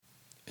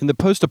In the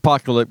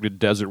post-apocalyptic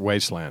desert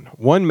wasteland,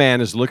 one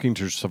man is looking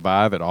to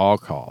survive at all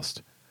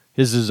costs.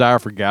 His desire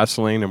for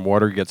gasoline and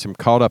water gets him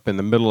caught up in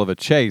the middle of a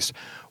chase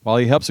while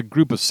he helps a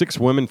group of 6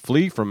 women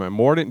flee from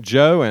Immortant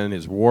Joe and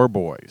his war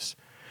boys.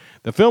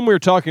 The film we're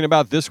talking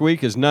about this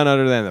week is none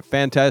other than the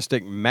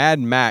fantastic Mad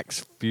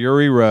Max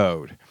Fury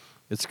Road.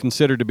 It's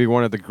considered to be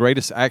one of the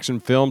greatest action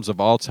films of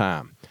all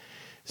time.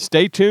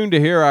 Stay tuned to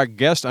hear our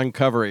guest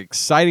uncover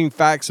exciting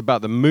facts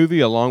about the movie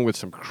along with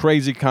some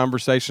crazy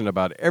conversation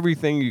about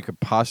everything you could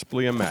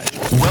possibly imagine.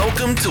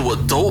 Welcome to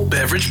Adult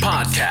Beverage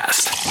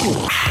Podcast,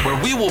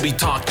 where we will be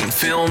talking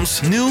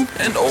films, new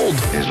and old.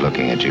 He's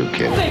looking at you,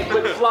 kid. Think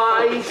with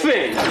flying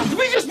things. Did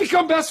we just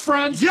become best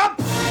friends? Yep.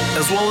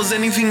 As well as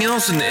anything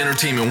else in the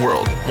entertainment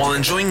world, while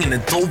enjoying an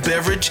adult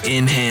beverage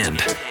in hand.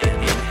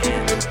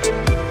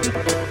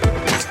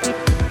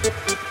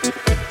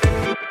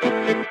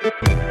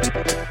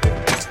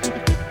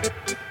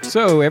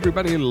 So,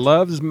 everybody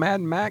loves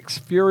Mad Max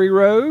Fury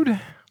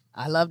Road?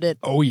 I loved it.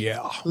 Oh,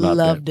 yeah.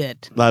 Loved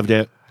it. Loved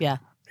it. Yeah.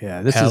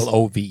 Yeah, this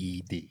Loved.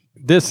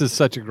 This is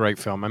such a great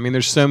film. I mean,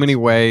 there's so many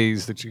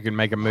ways that you can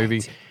make a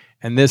movie,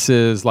 and this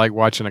is like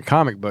watching a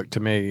comic book to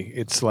me.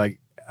 It's like,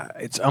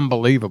 it's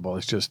unbelievable.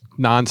 It's just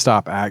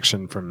nonstop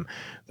action from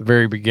the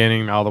very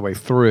beginning all the way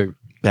through.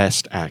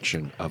 Best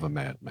action of a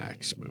Mad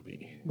Max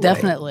movie.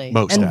 Definitely.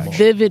 Most and action.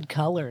 vivid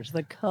colors.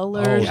 The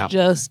colors yeah.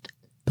 just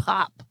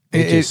pop.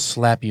 They just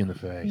slap you in the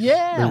face.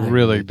 Yeah. They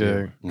really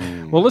do.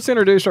 Well, let's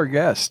introduce our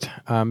guest.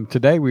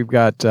 Today we've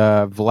got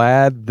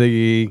Vlad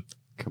the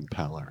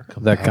Compeller.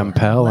 the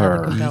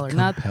Compeller.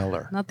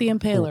 Compeller. Not the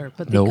Impaler,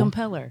 but the No.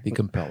 Compeller. The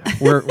compeller.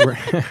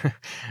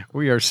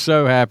 We are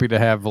so happy to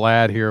have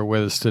Vlad here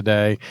with us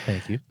today.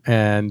 Thank you.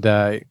 And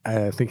I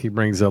think he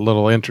brings a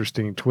little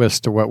interesting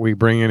twist to what we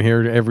bring in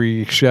here to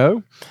every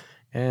show.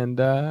 And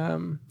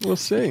we'll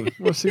see.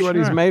 We'll see what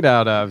he's made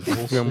out of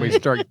when we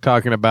start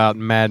talking about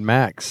Mad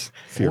Max.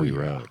 Fury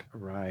Road.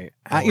 Right.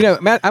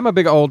 I'm a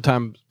big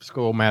old-time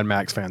school Mad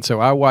Max fan. So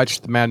I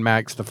watched Mad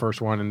Max, the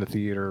first one in the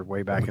theater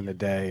way back in the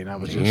day. And I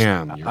was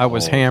I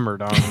was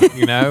hammered on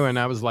it, and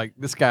I was like,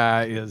 this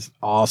guy is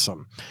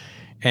awesome.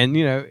 And,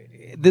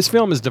 this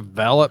film has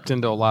developed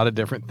into a lot of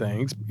different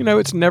things.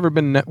 It's never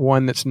been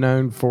one that's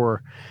known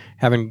for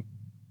having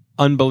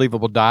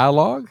unbelievable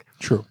dialogue.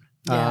 True.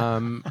 Yeah.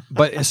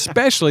 But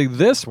especially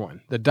this one,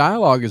 the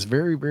dialogue is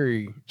very,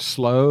 very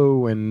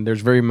slow, and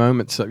there's very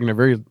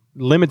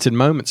limited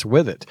moments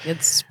with it.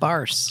 It's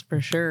sparse,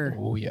 for sure.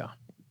 Oh, yeah.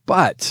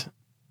 But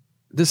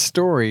this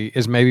story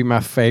is maybe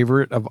my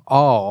favorite of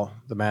all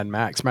the Mad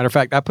Max. Matter of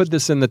fact, I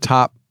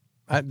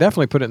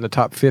definitely put it in the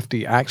top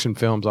 50 action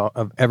films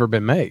have ever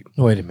been made.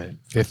 Wait a minute.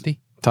 50?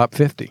 Top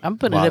 50. I'm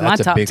putting it in my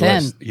top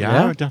 10.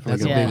 Yeah,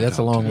 definitely. That's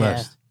a long Yeah.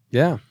 list.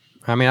 Yeah.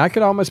 I mean, I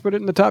could almost put it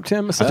in the top 10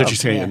 I myself. thought you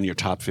said in your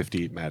top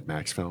 50 Mad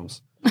Max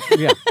films.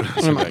 Yeah.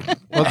 Some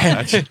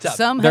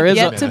There have is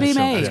yet a- to be that's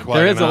made. quite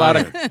There is an a lot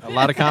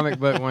honor. of comic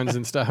book ones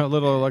and stuff,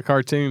 little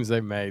cartoons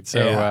they've made. So,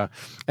 Yeah.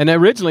 and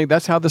originally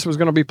that's how this was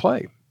going to be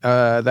played.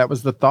 That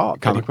was the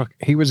thought. Comic book?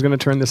 He was going to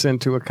turn this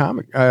into a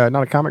comic,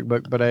 not a comic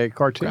book, but a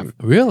cartoon.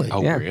 Really?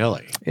 Oh, Yeah.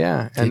 really?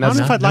 Yeah, Did and I that's don't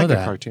know if I'd know like a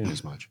that. cartoon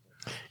as much.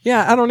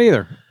 yeah. I don't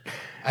either.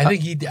 I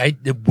think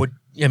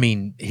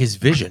his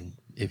vision,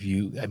 if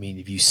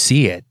you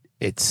see it,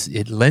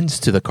 it lends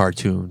to the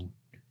cartoon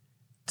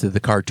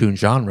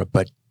genre,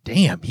 but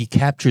damn, he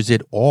captures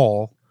it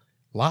all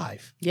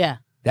live. Yeah.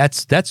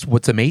 That's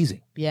what's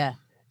amazing. Yeah.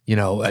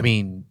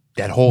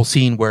 That whole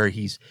scene where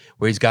he's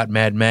got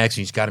Mad Max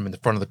and he's got him in the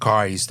front of the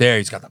car. He's there.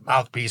 He's got the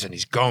mouthpiece and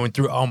he's going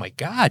through. Oh my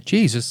God,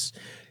 Jesus!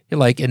 You're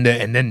like, and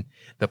then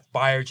the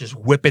fire just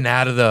whipping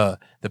out of the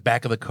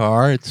back of the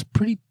car. It's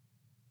pretty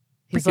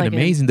He's freaking like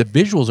amazing. The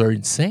visuals are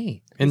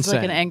insane. It's like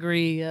Insane. an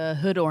angry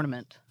hood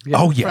ornament.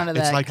 Oh in yeah, front of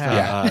It's that like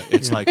car.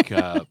 it's like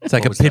It's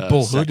like what a was the pit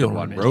bull hood second one,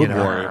 ornament, Road you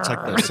know? Warrior. It's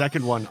like the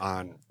second one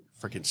on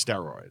freaking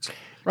steroids.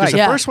 Right, Because the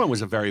yeah. first one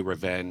was a very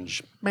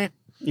revenge,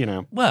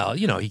 well, they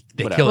kill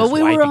Whatever. his Well,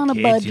 we wife were and on a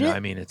kids, you know, budget. I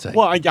mean, it's like,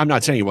 Well, I'm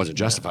not saying he wasn't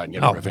justified in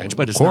getting Oh, revenge,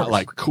 but of it's not course.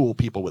 like cool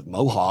people with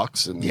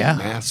mohawks and Yeah.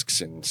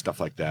 masks and stuff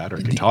like that, or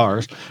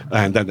guitars.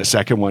 And then the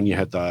second one, you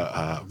had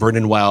the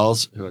Vernon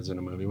Wells, who was in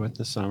a movie with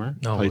this summer.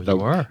 Oh, Played you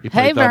were? He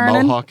Hey, played the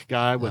Vernon. Mohawk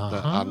guy with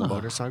the on the Uh-huh.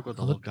 motorcycle with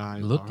the Look- little guy.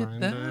 look at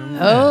behind that. him.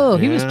 Oh,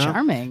 he was Yeah.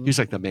 charming. He's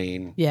like the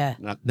main, Yeah.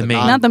 not The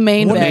main- Not the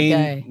main bad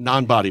guy.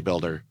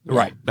 non-bodybuilder,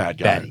 Right. Bad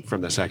guy Baddie.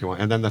 from the second one,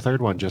 and then the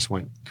third one just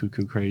went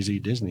cuckoo crazy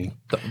Disney,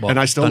 well, and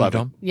I still love it.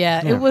 Thunderdome.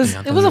 Yeah, Yeah. it was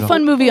Yeah, it was a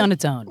fun movie on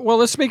its own.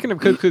 Well, speaking of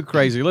cuckoo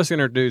crazy, let's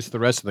introduce the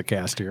rest of the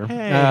cast here.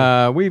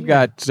 Hey. We've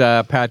got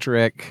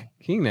Patrick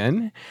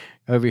Keenan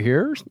over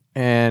here,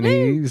 and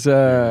he's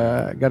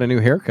got a new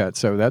haircut,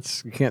 so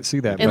you can't see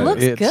that. It but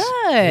looks it's,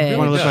 good. You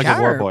want to look like a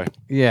war Sharp. boy?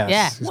 Yes,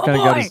 Yeah. he's War kind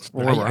of got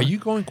boy. his. Are you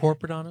going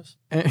corporate on us?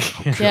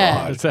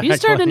 Yeah. Exactly. You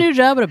started a new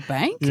job at a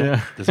bank?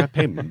 Yeah, Does that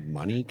pay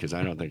money? Because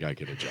I don't think I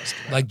could adjust.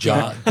 to that. Like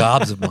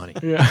gobs of money.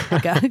 yeah.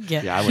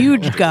 Yeah, Yeah, I wouldn't know what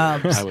huge to do.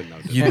 gobs. I wouldn't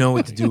know. You know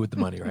what to do with the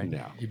money, right?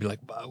 No. You'd be like,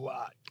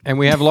 what? And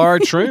we have Laura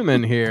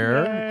Truman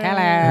here.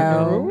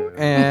 Hello.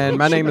 And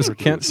my name is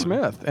Kent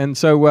Smith. And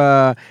so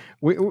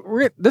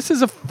we're this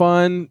is a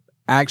fun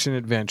action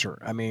adventure.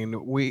 I mean,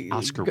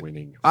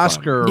 Oscar-winning.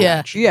 Oscar,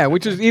 Yeah. yeah,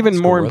 which is even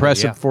more worthy,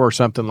 impressive yeah. for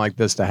something like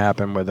this to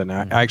happen with an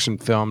action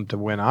film to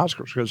win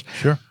Oscars. Because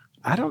Sure.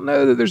 I don't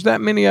know that there's that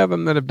many of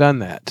them that have done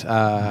that.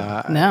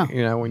 No.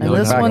 You know, when you And look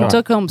this back one on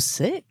took home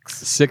 6.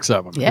 6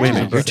 of them. Yeah. Wait a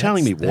minute, you're That's-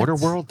 telling me that's-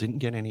 Waterworld didn't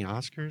get any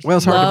Oscars? Well,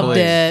 it's hard Loved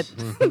to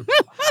believe. it.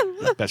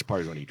 The best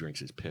part is when he drinks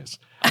his piss.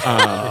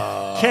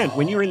 Ken,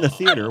 when you were in the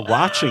theater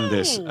watching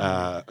this,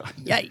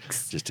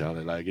 Yikes. just telling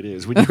it like it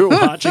is, when you were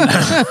watching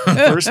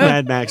the first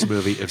Mad Max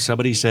movie, if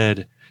somebody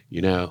said,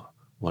 you know,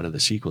 one of the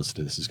sequels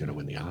to this is going to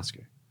win the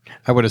Oscar,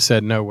 I would have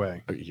said no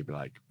way. you'd be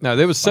like, No,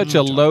 there was such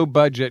a low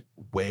budget.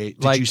 wait,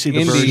 did Like you see the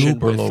indie- version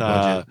Super with, low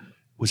budget.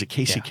 was it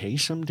Casey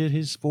Kasem did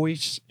his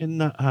voice in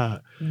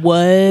the,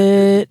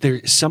 What?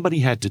 there, somebody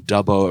had to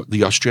double,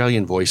 the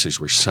Australian voices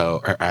were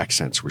so, or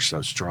accents were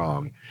so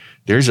strong.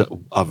 There's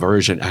a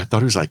version, I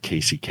thought it was like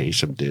Casey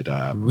Kasem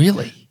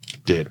Really?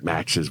 did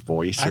Max's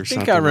voice or I something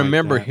think I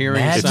remember like that. hearing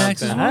Mad something.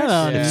 Max's I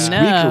don't Yeah.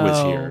 Squeaker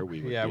was know. here.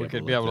 We would Yeah, we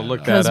could be able to that look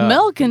up. that Because up.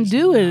 Mel can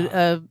do He's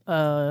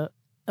a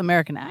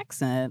American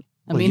accent.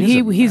 I Well, mean, he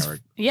is he's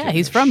American-ish.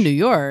 he's from New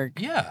York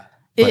Yeah.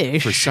 But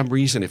ish. for some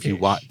reason, if you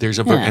watch, there's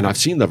a Yeah. and I've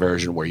seen the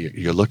version where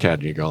you look at it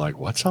and you go like,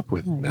 "What's up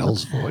with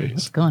Mel's voice?"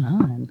 What's going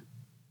on?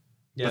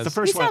 Yes. But the He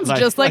first one, sounds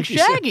just like you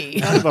said, Shaggy.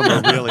 none of them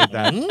are really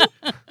that.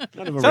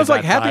 None of them Sounds are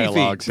like that Happy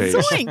dialogue Feet.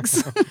 based.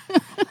 Zoinks.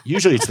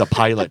 Usually, it's the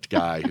pilot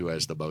guy who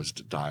has the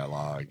most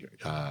dialogue.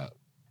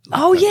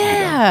 Oh, you know,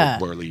 yeah.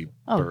 the whirly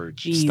Oh, bird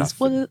jeez.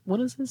 stuff. What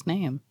is his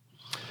name?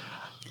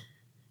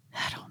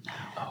 I don't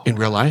know. In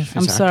real life,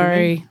 I'm his actor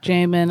name? sorry,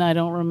 Jamin. I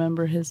don't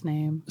remember his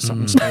name.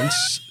 Something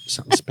Spence.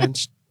 Something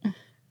Spence.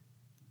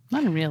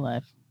 Not in real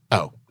life.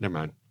 Oh, never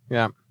mind.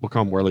 Yeah. We'll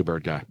call him Whirly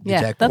Bird guy.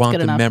 Yeah, that that's quantum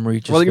good enough. memory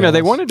just Well, you know, they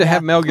fails. wanted to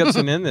have Yeah. Mel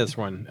Gibson in this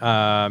one.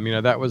 You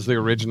know, that was the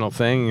original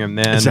thing, and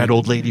then It's that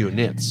old lady who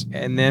knits.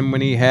 and then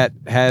when he had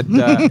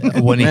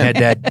when he had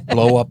that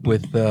blow up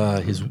with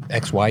his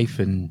ex-wife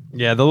and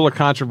yeah, the little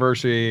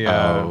controversy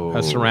Oh.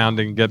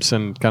 surrounding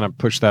Gibson kind of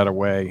pushed that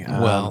away.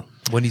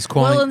 when he's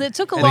calling Well, and it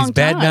took a and long he's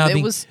time. It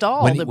bad-mouthing- was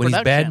stalled. when, in when he's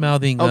production.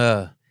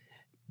 bad-mouthing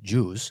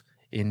Jews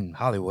in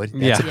Hollywood,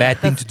 that's Yeah. a bad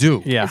thing to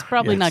do. yeah, It's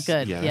probably not Yes.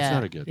 good. Yeah, Yeah, it's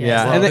not a good.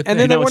 yeah, Well, and then, good and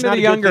then thing. they it's wanted not a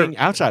a younger. good thing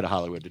outside of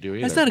Hollywood to do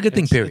either. That's not a good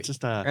thing, It's- period. It's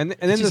just And then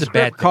It's the just a bad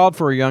script thing. called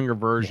for a younger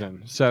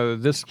version, so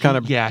this kind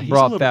of Yeah, he's a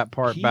brought little- that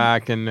part he-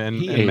 back and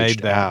he made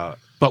aged that. out.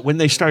 But when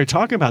they started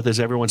talking about this,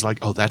 everyone's like,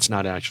 "Oh, that's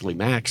not actually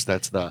Max.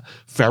 That's the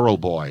feral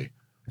boy."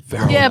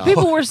 Yeah,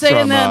 people were saying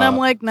From, that, and I'm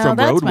like, no, from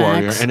that's Road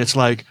Warrior, Max. and it's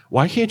like,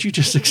 why can't you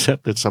just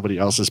accept that somebody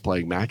else is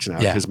playing Max now?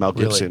 Yeah, Because Mel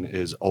really. Gibson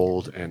is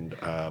old and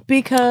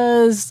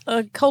Because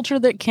a culture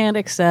that can't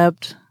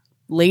accept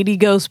Lady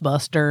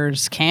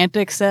Ghostbusters can't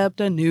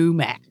accept a new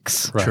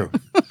Max. True.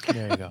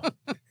 There you go.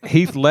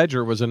 Heath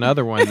Ledger was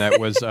another one that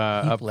was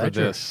up for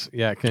Ledger? this.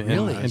 Yeah,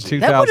 Really? in That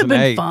 2008, would've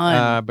been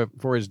fun.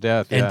 before his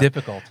death. And yeah.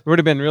 difficult. It would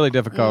have been really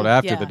difficult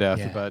after yeah. the death,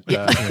 Yeah. but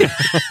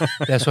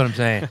That's what I'm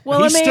saying.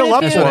 Well, He's I mean, still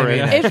up if, for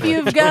you, it. if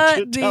you've Don't got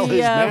you tell the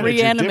his manager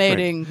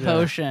reanimating different.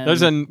 potion,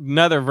 there's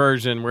another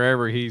version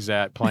wherever he's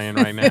at playing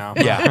right now.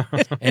 Yeah.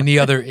 And the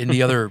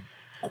other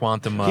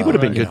quantum he would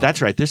have been you good. know.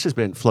 That's right. This has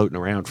been floating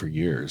around for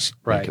years.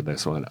 Right. Making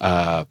this one.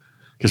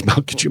 Because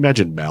Mel, could you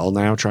imagine Mel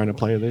now trying to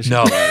play this?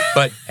 No,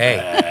 but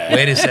hey,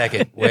 wait a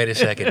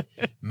second.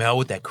 Mel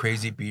with that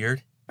crazy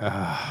beard.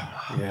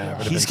 Yeah, it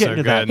would've He's been getting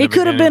to good that- in he the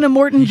could have been beginning. a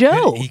Morton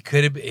Joe. It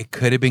could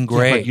have been Yeah,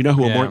 great. but you know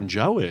who Yeah. Morton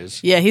Joe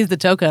is? Yeah, he's the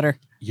toe cutter.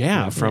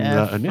 Yeah, from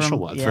Yeah, the initial from-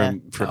 one, yeah.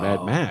 from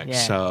Mad Max. yeah.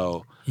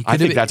 So He I could've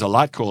think been- that's a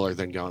lot cooler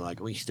than going like,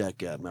 we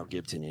stuck Mel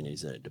Gibson in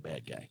as the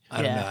bad guy. I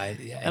don't Yeah. know.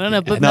 I don't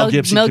know, but Mel Mel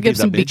Gibson Mel could be the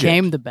Gibson midget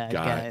became the bad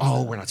guy. guy.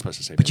 Oh, so- we're not supposed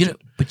to say But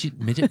midget.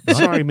 midget.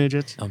 Sorry,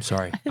 midgets. I'm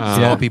sorry. Um,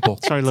 Small people.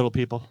 Sorry, little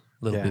people.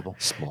 Little Yeah. people.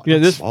 Small, You know,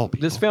 this small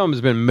people. this film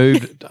has been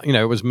moved. You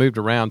know, it was moved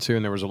around too,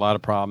 and there was a lot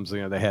of problems.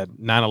 You know, they had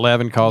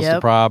 9/11 caused the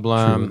Yep.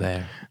 problem.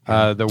 True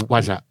there. The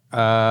Why's that?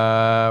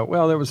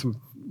 well, there was some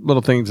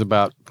little things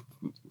about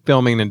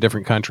filming in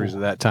different countries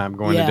at that time,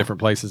 going Yeah. to different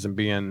places and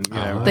being, you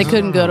know, They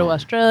couldn't go to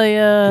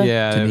Australia.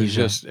 yeah, it was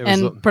Tunisia. just it was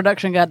And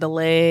production got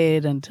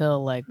delayed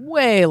until like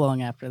way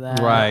long after that.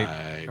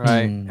 right,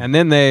 right. And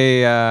then they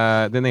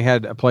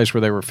had a place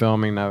where they were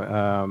filming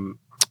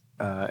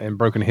in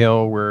Broken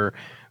Hill where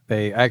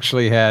they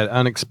actually had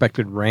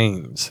unexpected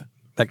rains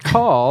that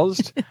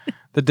caused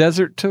the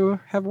desert to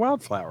have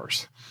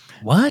wildflowers.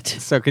 What?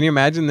 So can you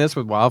imagine this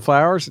with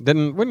wildflowers?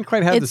 Wouldn't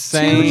quite have the It's too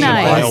same.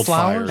 nice.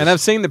 Wildflowers. And I've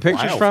seen the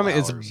pictures from it.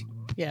 Wildflowers.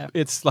 Yeah.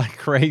 It's like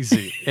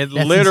crazy. It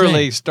That's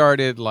literally insane.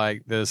 started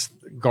like this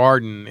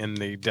garden in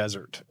the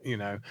desert, you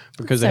know,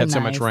 because So they had so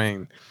much nice.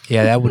 rain.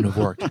 Yeah, that wouldn't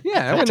have worked.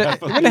 Yeah, it wouldn't have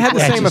had the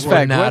That same just effect.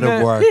 would not wouldn't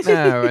have it? worked.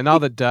 No, and all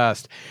the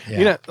dust. Yeah.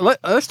 You know,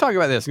 let's talk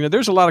about this. You know,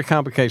 there's a lot of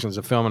complications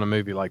of filming a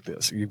movie like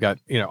this. You've got,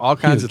 you know, all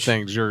kinds of Huge.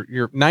 things. You're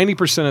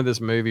 90% of this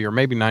movie, or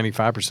maybe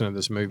 95% of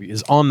this movie,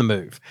 is on the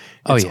move.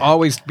 Oh, It's yeah.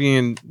 always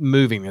being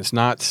moving. It's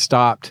not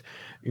stopped.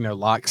 You know,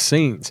 locked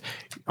scenes.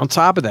 On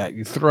top of that,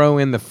 you throw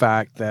in the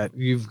fact that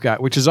you've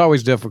got, which is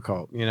always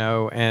difficult, you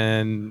know,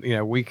 and you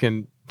know we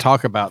can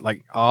talk about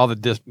like all the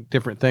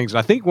different things.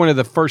 I think one of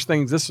the first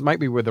things, this might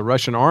be where the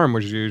Russian arm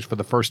was used for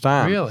the first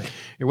time. Really?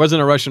 It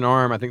wasn't a Russian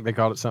arm. I think they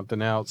called it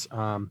something else.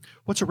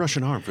 What's a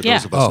Russian arm for Yeah.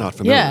 those of us not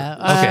familiar?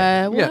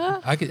 Yeah. Okay.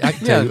 Well, I could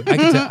tell you.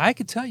 I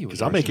could tell you.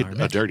 Because I'll make it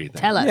a dirty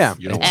thing. Tell us. Yeah.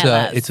 You don't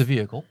It's a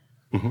vehicle.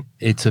 Mhm.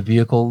 It's a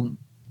vehicle,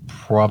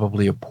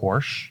 probably a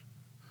Porsche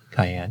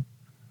Cayenne,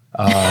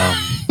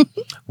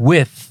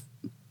 with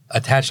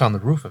attached on the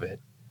roof of it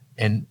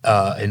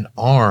an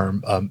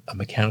arm, a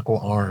mechanical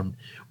arm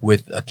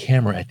with a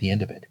camera at the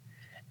end of it.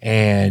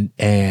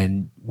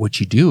 And what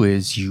you do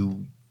is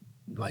you,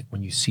 like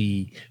when you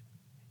see,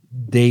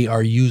 they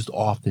are used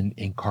often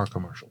in car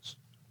commercials.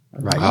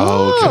 Right.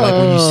 Oh, okay. Like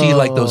when you see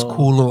like those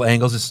cool little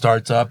angles, it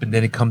starts up and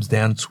then it comes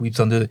down, sweeps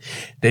under,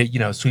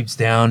 sweeps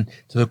down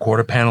to the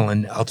quarter panel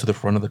and out to the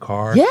front of the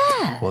car.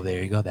 Yeah. Well,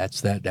 there you go. That's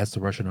the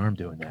Russian arm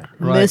doing that.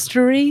 Right.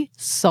 Mystery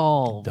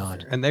solved.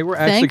 Done. And they were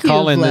actually Thank you,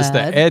 calling this the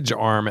Vlad. edge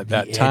arm at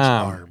that edge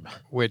time, arm.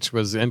 which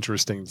was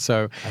interesting.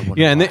 So, I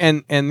wonder yeah,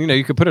 why. and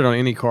you could put it on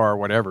any car or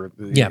whatever.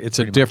 Yeah, it's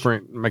a pretty much.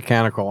 different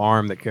mechanical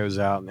arm that goes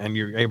out, and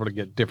you're able to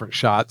get different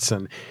shots.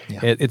 And Yeah.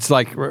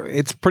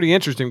 it's pretty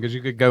interesting because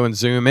you could go and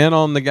zoom in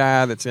on the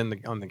guy that's on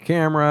the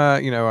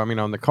camera.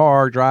 On the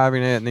car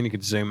driving it, and then you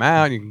could zoom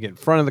out. And you can get in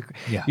front of the.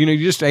 Yeah. You're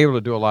just able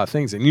to do a lot of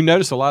things, and you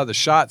notice a lot of the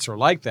shots are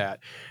like that.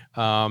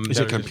 Is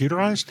it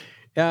computerized?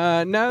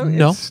 No,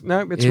 it's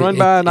It- run it-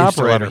 by an it's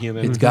still have a operator.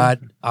 human. It's got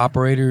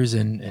operators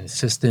and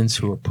assistants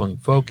who are pulling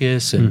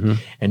focus, and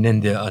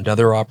then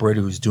another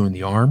operator who's doing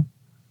the arm,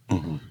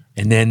 Mhm.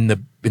 and then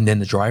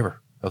the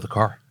driver of the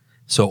car.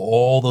 So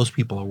all those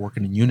people are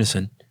working in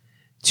unison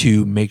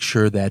to make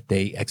sure that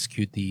they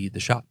execute the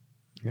shot.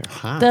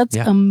 Huh. That's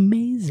Yeah.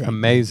 amazing.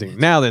 Amazing.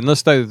 Now then,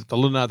 let's throw a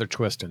little other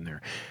twist in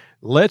there.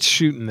 Let's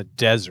shoot in the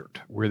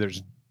desert where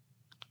there's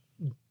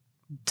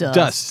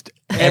dust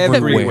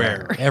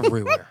everywhere.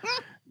 Everywhere.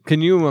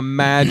 Can you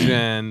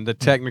imagine the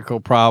technical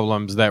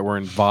problems that were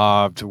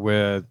involved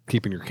with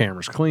keeping your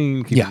cameras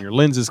clean, keeping Yeah. your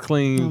lenses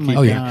clean? Oh my keeping,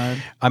 Oh, yeah.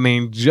 God. I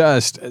mean,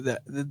 just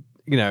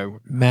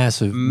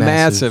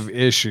Massive.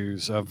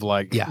 issues of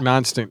like Yeah.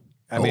 constant.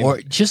 I mean,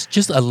 or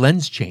just a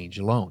lens change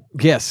alone.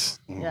 yes,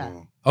 Yeah.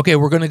 Okay,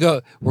 we're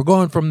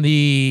going from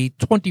the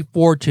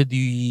 24 to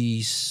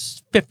the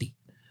 50.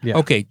 Yeah.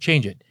 Okay,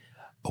 change it.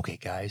 Okay,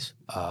 guys,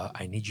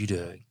 I need you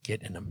to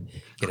get a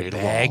Create a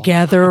bag. wall.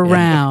 Gather and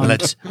around.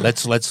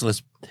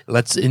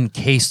 Let's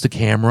encase the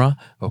camera.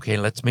 Okay,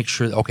 let's make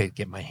sure. Okay,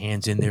 get my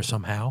hands in there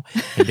somehow,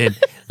 and then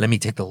let me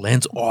take the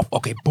lens off.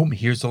 Okay, boom,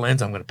 here's the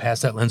lens. I'm going to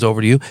pass that lens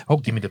over to you. Oh,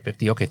 give me the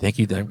 50. Okay, thank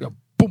you. Then I'm gonna,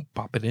 boom,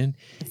 pop it in.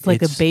 It's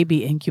like a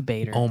baby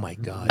incubator. Oh my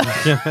god.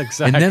 yeah,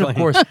 exactly. And then, of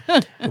course,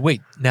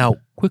 wait. Now,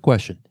 quick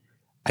question.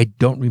 I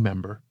don't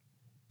remember,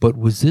 but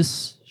was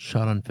this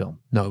shot on film?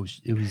 No,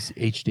 it was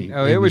HD.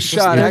 Oh, it was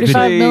shot it was actually-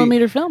 35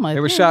 millimeter film. it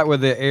was shot with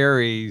the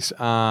Aries.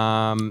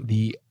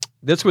 the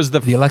This was the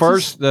Alexis?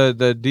 first,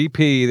 the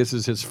DP. This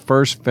is his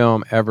first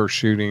film ever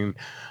shooting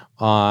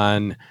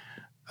on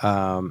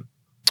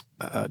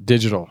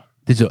digital.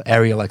 digital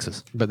Arri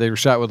Alexis. But they were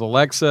shot with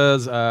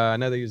Alexas. I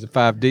know they used a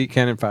 5D,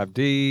 Canon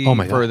 5D Oh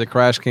my for God. the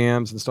crash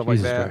cams and stuff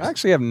Jesus like that. Christ. I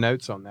actually have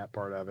notes on that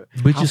part of it.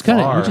 Which How is kind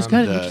far? of which is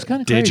kind The of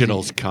crazy.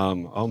 digitals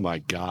come. Oh my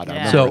God. I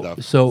Yeah.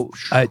 remember So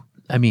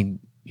I mean,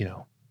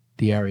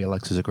 the Arri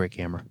Alexa is a great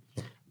camera,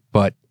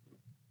 but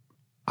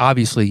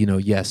obviously,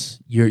 yes,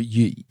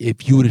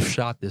 if you would have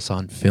shot this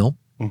on film,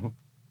 Mhm.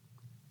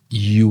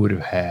 you would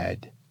have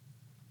had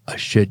a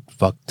shit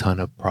fuck ton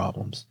of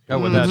problems. Oh,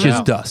 Mm-hmm. without With doubt.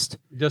 just dust.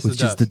 Just With the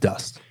just the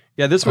dust. dust.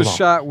 Yeah, this was alone.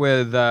 shot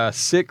with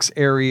 6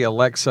 Arri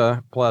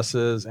Alexa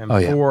Pluses and Oh,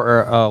 yeah.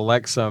 4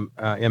 Alexa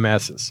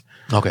MSs.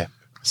 Okay.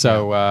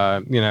 So,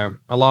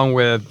 along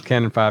with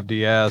Canon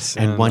 5DS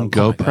And one my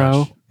GoPro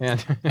gosh.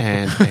 and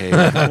and a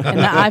And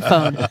the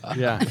iPhone.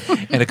 yeah,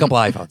 And a couple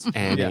iPhones.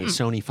 and Yeah. a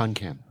Sony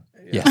FunCam.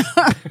 Yeah.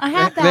 I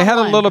had that they had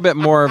one. a little bit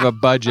more of a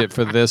budget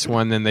for this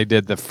one than they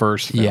did the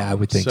first film. Yeah, I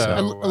would think so.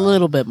 A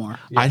little bit more.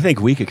 I think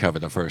we could cover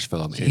the first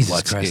film in Jesus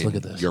what's Christ, in look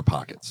at this. your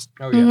pockets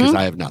Oh yeah. because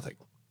I have nothing.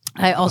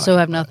 I also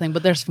have nothing,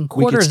 but there's some We could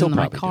quarters still in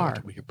my probably do car.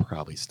 it. We could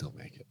probably still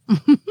make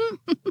it.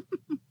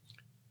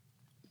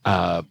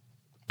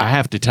 I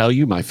have to tell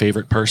you, my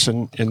favorite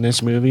person in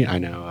this movie. I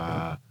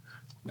know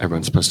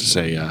everyone's supposed to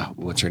say,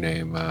 "What's her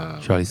name?"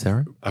 Charlie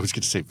Theron? I was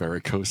going to say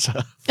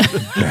Vericosa.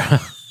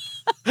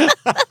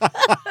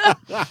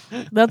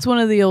 That's one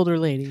of the older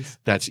ladies.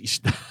 That's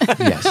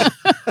Yes.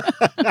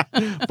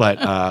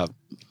 but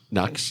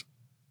Nux,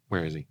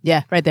 where is he?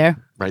 Yeah, right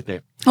there. Right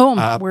there.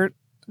 Oh, we're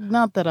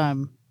not that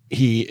I'm.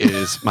 He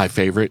is my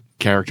favorite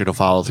character to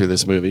follow through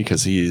this movie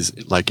because he's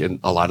like in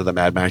a lot of the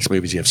Mad Max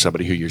movies. You have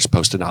somebody who you're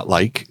supposed to not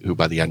like, who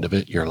by the end of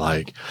it you're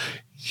like,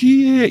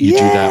 yeah. You do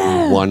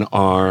that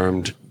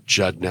one-armed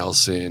Judd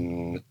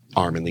Nelson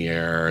arm in the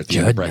air at the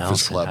end of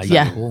Breakfast Club. how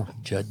Yeah. cool.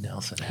 Judd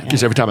Nelson.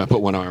 Because every time I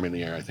put one arm in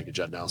the air, I think of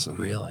Judd Nelson.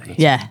 Really?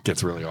 Yeah. It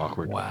gets really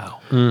awkward.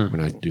 Wow.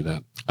 When I do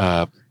that.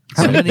 How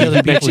many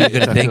other people you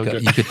could I think feel of?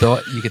 good.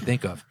 You could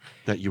think of.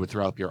 That you would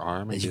throw up your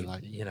arm and be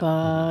like, You know,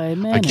 By can't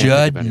minute. think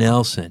Judd of any.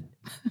 Nelson.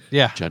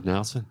 Yeah. Judd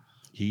Nelson.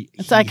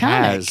 It's iconic.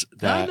 has I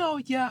that. know.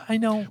 Yeah, I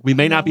know. We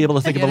may not be able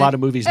to think of a get lot it. of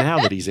movies now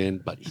that he's in,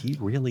 but he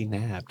really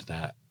nabbed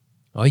that.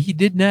 Oh, he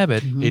did nab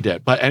it. He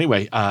did. But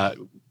anyway, I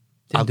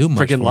Didn't do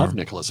much freaking for love him.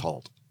 Nicholas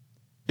Hoult.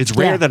 It's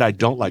rare Yeah. that I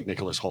don't like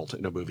Nicholas Hoult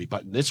in a movie,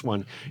 but in this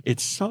one,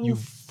 it's so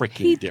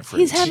freaking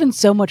different. He's having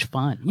so much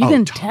fun. You Oh,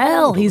 can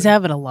tell he's totally.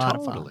 having a lot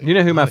of fun. Totally. You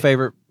know who my Oh, yeah.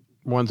 favorite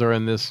ones are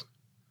in this?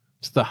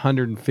 It's the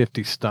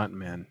 150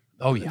 stuntmen.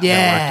 Oh yeah.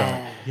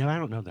 Yeah. Yeah, I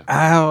don't know that.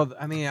 Oh,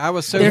 I mean, I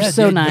was so They're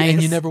so and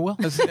nice. you never will.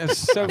 I was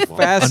so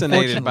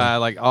fascinated by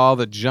like all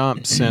the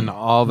jumps and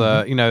all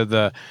the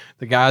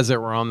the guys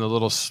that were on the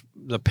little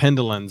the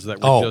pendulums that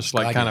were Oh, just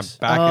like God, kind yes. of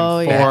back Oh,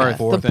 and yeah.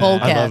 forth. The and-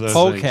 polecats. I love those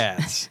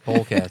Polecats.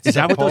 Polecats. Is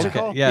that what those are Polecat.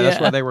 called? Yeah, that's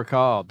Yeah. what they were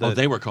called. Oh, The-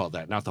 they were called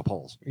that, not the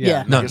poles.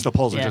 Yeah. I No. guess the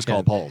poles are Yeah. just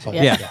called poles.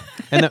 Yeah.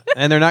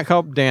 and they're not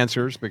called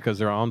dancers because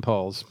they're on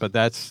poles, but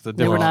that's the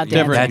They were different not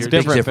different, dancers.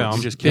 different That's film. big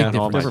You just killed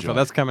all my different film. joy.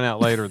 That's coming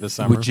out later this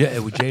summer. with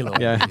J Lo.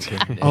 Yeah.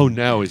 Oh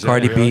no, is that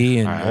Cardi really? B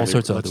and All right, all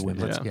sorts of let's- other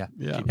women. let's Yeah.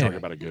 Yeah. Keep Anyway. talking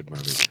about a good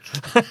movie.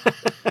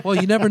 Well,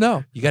 you never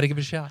know. You got to give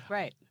it a shot.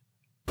 Right.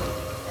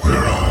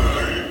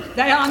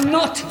 They are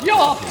not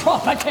your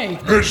property.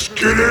 Miss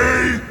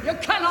Kitty! You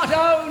cannot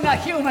own a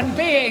human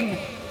being.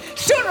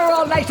 Sooner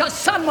or later,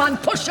 someone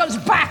pushes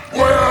back.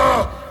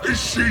 Where is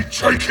she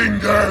taking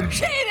them?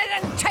 She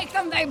didn't take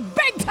them, they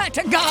begged her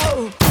to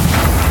go.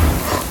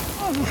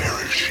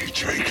 Where is she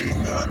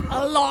taking them?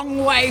 A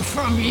long way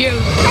from you.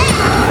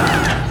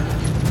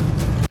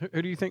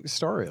 Who do you think the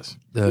star is?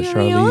 The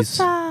Charlize.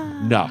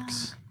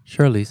 Nux.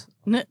 Charlize.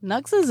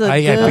 Nux is a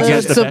I good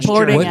guess the best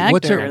supporting choice.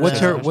 actor.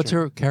 What's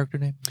her character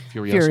name?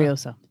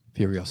 Furiosa.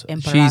 Furiosa.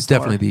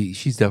 Imperator.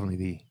 She's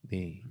definitely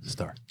the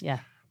star. Yeah.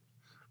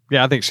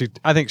 Yeah, I think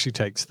she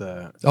takes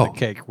the Oh.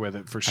 cake with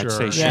it for sure.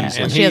 say And- she's- Yeah. and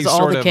And she has he's all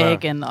sort the of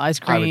cake a- and the ice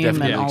I would cream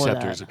definitely and all of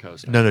accept her that. as a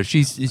co-star. No,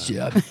 she's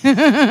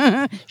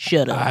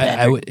Shut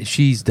up.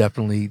 she's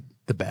definitely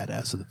the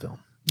badass of the film.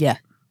 Yeah.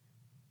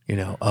 You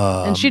know,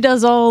 And she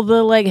does all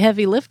the like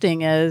heavy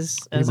lifting as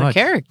Pretty a much.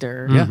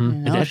 character. Yeah. You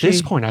And know, at this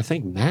she- point, I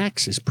think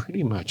Max is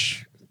pretty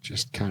much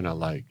just kind of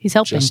like He's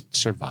helping. just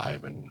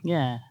surviving.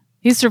 Yeah.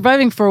 He's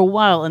surviving for a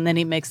while and then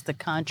he makes the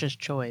conscious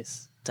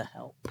choice to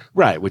help.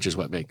 Right, which is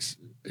what makes.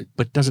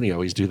 But doesn't he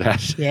always do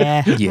that?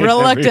 Yeah. Yeah.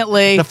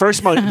 Reluctantly. The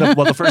first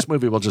the first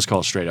movie we'll just call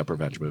a straight up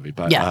revenge movie.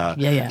 But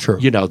yeah. True.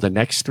 you know, the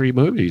next three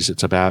movies,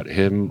 it's about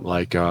him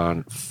like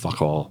on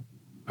fuck all.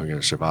 I'm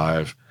gonna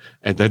survive,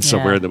 and then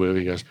somewhere Yeah. in the movie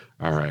he goes,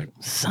 "All right,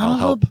 Son I'll of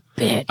help.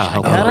 a bitch. I'll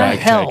help I the gotta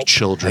ragtag help.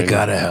 children. I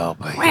gotta help.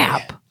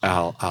 Crap.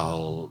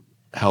 I'll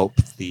help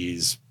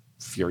these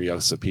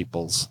Furiosa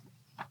peoples."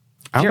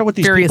 I don't know what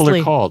these people Furiously.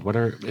 are called. What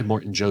are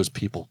Immortan Joe's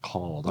people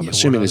called? I'm Yeah,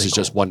 assuming what are this they is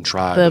just called? one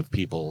tribe The- of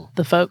people,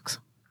 The folks.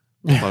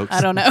 folks.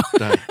 I don't know.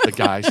 The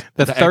guys,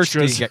 the thirsty,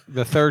 extras,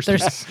 the thirsty.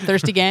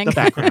 Thirsty gang. the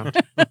background,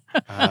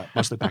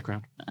 mostly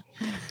background.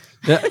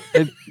 Yeah,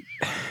 it-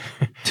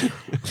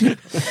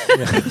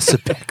 It's a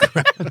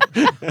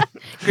background.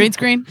 Green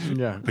screen?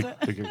 yeah.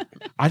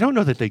 I don't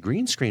know that they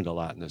green screened a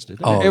lot in this, did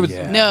they? Oh, It was-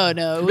 yeah. No.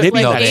 It was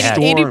Maybe no, like they had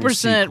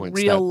 80% sequence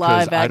real that-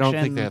 'cause live action. I don't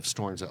think they have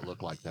storms that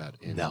look like that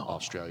in No.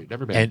 Australia.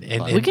 Never been. And,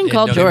 but- We can and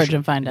call don't get me George wrong-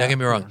 and find Don't out. get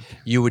me wrong.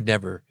 You would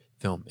never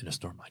film in a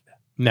storm like that.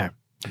 No,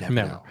 Never.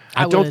 no.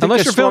 I I don't would. think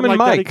Unless a you're storm filming like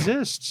that Mike.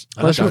 exists.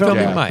 Unless you're Okay.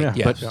 filming Mike. Yeah.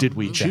 Yeah. But did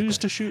we choose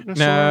to shoot in a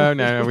No, storm?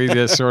 no. We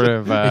just sort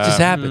of. It just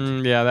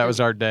happened. Yeah, that was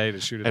our day to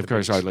shoot it. Of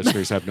course, our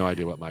listeners have no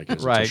idea what Mike is.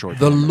 It's a Right. short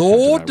The film that Kent and I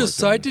Lord worked on.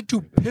 decided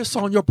to piss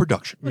on your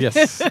production.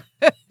 Yes.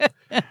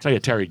 Tell you,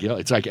 Terry Gill.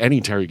 It's like any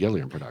Terry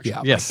Gilliam production.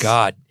 Yeah. Yes. My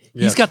God.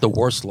 Yes. He's got the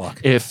worst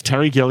luck. If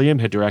Terry Gilliam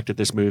had directed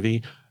this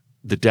movie,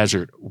 the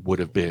desert would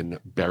have been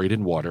buried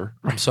in water,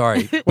 I'm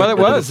sorry. Well, it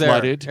would have was there.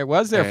 flooded, It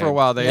was there for a and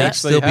while. They They'd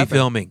actually still be happened.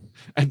 filming.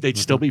 and they'd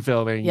still be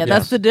filming. Yeah,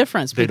 that's the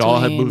difference They'd between all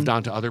have moved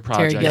on to other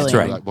projects. Gilliam. That's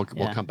right. Like, we'll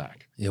Yeah. come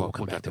back. Yeah, we'll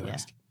come get back the to it.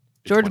 rest.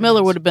 It's George 20 Miller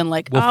minutes. would have been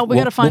like, We'll- we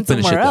got to find we'll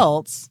finish somewhere it, though.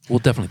 else. We'll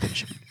definitely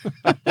finish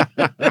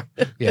it.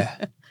 Yeah.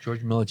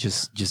 George Miller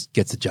just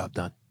gets the job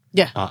done.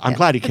 Yeah. I'm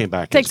glad he came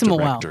back. Takes as him a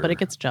while, director but it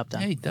gets the job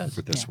done. Yeah, he does.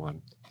 for this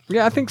one.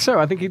 Yeah, I think so.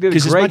 I think he did a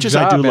Because as great much as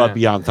job I do in love it.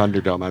 Beyond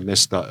Thunderdome, I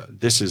miss the.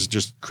 This is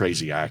just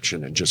crazy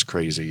action and just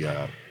crazy.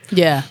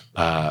 Yeah.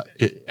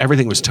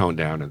 Everything was toned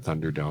down in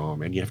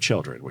Thunderdome, and you have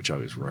children, which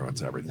always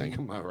ruins everything.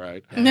 Am I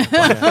right?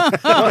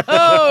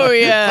 Oh,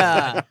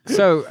 yeah.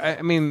 So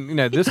I mean,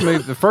 this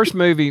movie, the first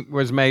movie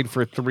was made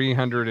for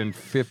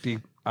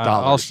 $350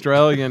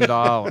 Australian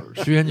dollars.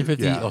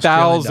 $350,000.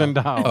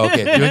 $1,000.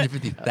 Okay,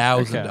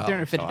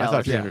 $350,000. Oh, I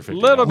thought $350. $350. A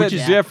little bit Which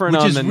is- different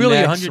Which on is the really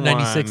next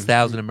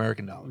 196,000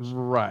 American dollars. one.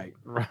 Right.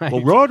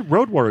 Well,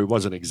 Road Warrior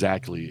wasn't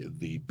exactly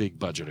the big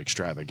budget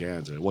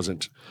extravaganza. It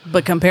wasn't.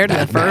 But compared to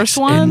the Mad Max first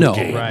one, No,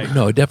 Right.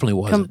 no, it definitely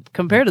wasn't.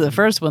 compared to the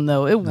first one,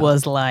 though, it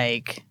was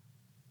like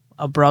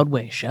a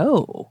Broadway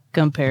show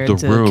compared The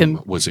to.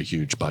 Room was a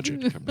huge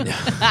budget.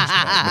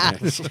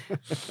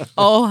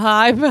 Oh,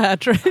 hi,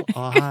 Patrick.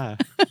 Oh, hi.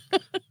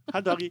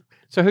 Hi, doggy.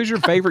 So who's your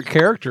favorite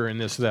character in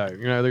this, though?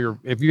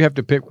 If you have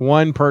to pick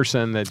one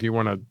person that you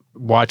want to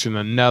watch in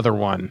another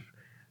one,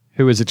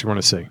 who is it you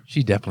want to see?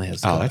 She definitely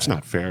has. Oh, that's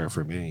not fair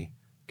for me.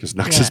 because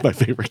Nux is my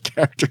favorite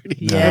character. And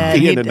he Yeah, can't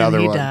be in and another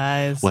he one.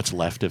 dies. What's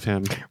left of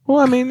him? Well,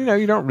 I mean,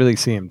 you don't really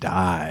see him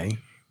die.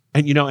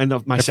 And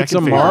my If it's second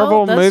a favorite.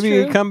 Marvel that's movie,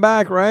 true. he'd come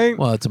back, right?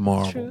 Well, it's a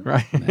Marvel.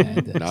 Right.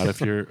 Not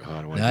if you're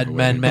I don't wanna Not give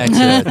Mad away.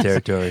 Max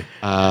territory.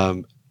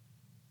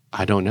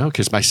 I don't know,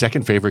 because my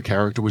second favorite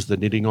character was the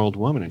knitting old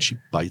woman, and she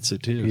bites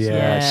it too. so,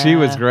 Yeah, she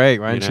was great,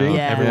 wasn't You know, she?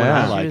 Yeah, everyone yeah.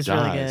 I she like was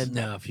really dies. good.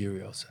 No,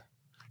 Furiosa.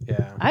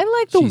 Yeah. I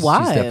like the She's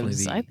definitely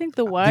wives. the- I think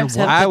the wives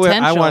They're have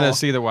potential. I want to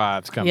see the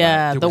wives come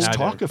Yeah, back. There was the-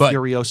 talk of But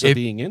Furiosa if-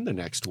 being in the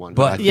next one,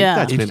 but I But think Yeah.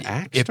 that's if, been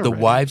axed if the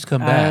already. wives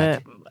come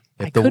back,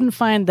 I if the- couldn't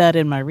find that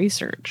in my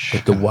research.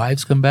 if the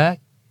wives come back,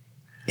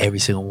 every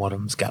single one of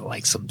them's got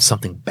like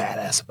something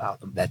badass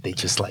about them that they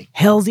just like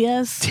Hells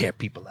yes. tear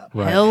people up.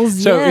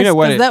 Hells So, yes. you know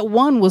what 'cause it- that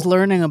one was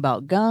learning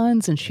about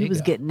guns and she There you was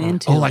go. getting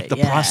into Oh, it. like the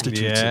yeah.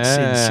 prostitutes in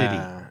Sin City.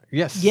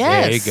 Yes.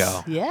 Yes. There you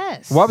go.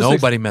 Yes. What was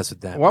Nobody mess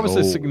with that. What was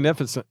the No.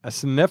 significance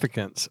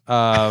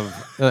of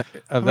the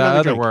Another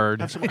other drink.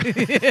 word Have some- of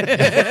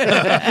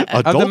the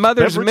Adult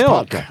mother's beverage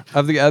milk vodka.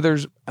 of the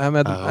others?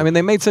 I mean,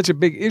 they made such a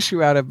big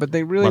issue out of it, but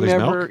they really Mother's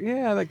never. milk?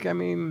 Yeah, like I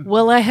mean,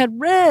 Well, I had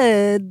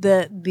read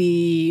that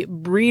the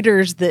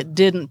breeders that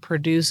didn't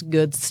produce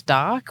good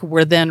stock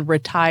were then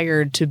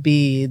retired to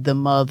be the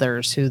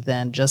mothers who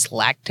then just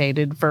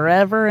lactated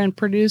forever and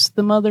produced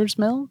the mother's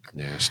milk.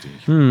 Nasty.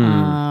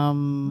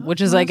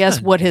 Which is, I guess,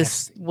 not what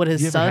his You ever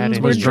had sons any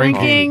were Was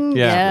drinking? drinking.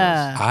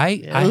 Yeah. I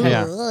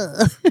Yeah.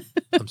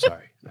 I'm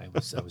sorry. I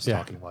was Yeah.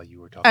 talking while you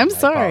were talking. I'm I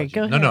sorry. apologize.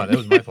 Go No, ahead. that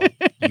was my fault.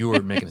 You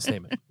were making a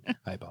statement.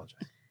 I apologize.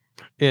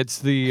 it's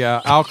the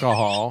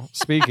alcohol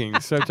speaking.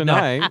 So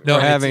tonight no, we're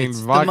it's- having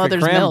it's the vodka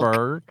mother's milk.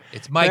 cranberry.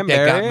 It's Mike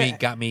Cranberry. that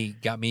got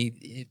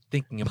me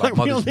thinking My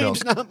about real mother's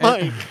milk. name's not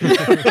Mike.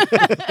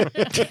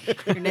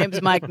 Your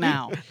name's Mike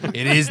now.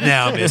 It is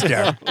now,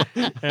 Mister.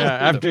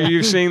 After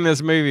you've seen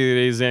this movie that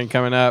he's in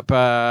coming up,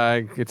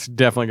 it's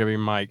definitely gonna be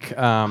Mike.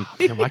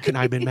 Why couldn't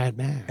I have been Mad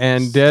Max?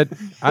 And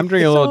I'm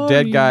drinking a little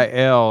Dead Guy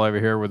Ale over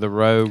here with the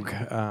Rogue,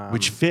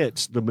 which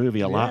fits the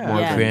movie a lot Yeah. more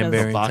Yeah, than it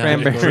does. the vodka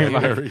Cranberry. and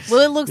cranberries. Well,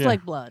 it looks Yeah.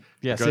 like blood,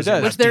 yes, Goes it does.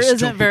 in which there isn't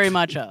Dystopia. very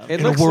much of. It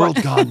In a looks world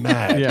like- gone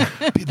mad, Yeah.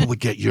 people would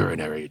get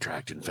urinary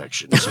tract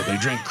infections, so they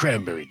drink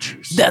cranberry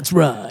juice. That's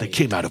right. They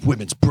came out of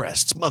women's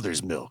breasts,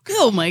 mother's milk.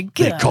 Oh my god!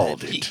 They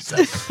called it.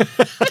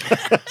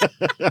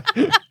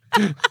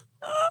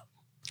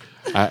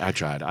 I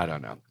tried. I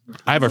don't know.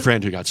 I have a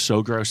friend who got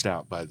so grossed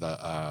out by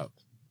the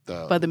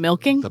By the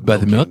milking. By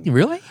the milk,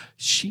 really?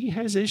 She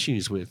has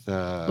issues with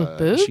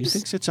boobs? She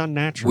thinks it's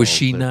unnatural. Was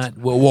she that- not?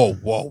 Whoa!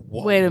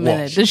 Wait a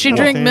minute. she's Does she not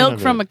a drink fan milk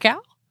of from it. a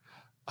cow?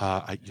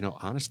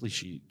 Honestly,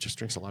 she just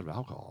drinks a lot of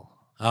alcohol.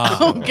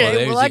 Oh,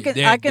 Okay. Well, I can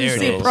I can there it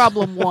see is.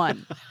 problem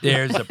one.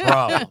 There's a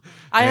problem.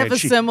 I have And a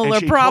she- similar and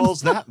she problem.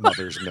 calls that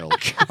mother's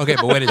milk. Okay,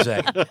 but wait a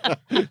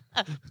second.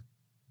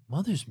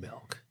 Mother's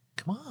milk.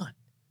 Come on.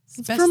 It's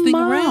the It's best from thing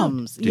around.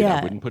 moms. Dude, I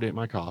yeah. wouldn't put it in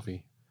my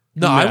coffee.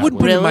 No, I wouldn't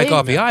put it in my Really?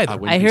 coffee I either.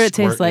 wouldn't I be hear it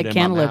tastes squirting like in my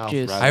cantaloupe mouth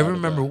juice. right I out of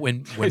remember the-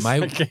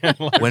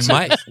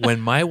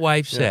 when my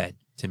wife said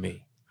to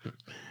me,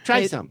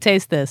 Try Ta- some.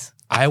 Taste this.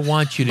 "I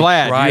want you to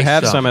Vlad, try you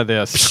have some of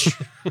this.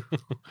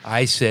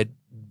 I said,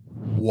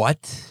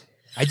 "What?"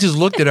 I just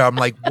looked at her. I'm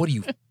like, "What are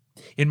you?"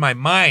 In my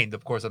mind,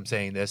 of course, I'm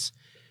saying this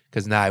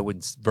because now I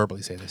wouldn't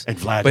verbally say this. And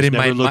Vlad But has in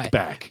my never looked mi-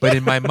 back. But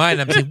in my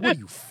mind, I'm saying, "What are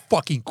you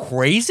fucking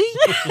crazy?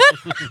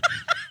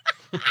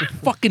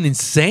 Fucking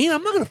insane?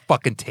 I'm not gonna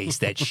fucking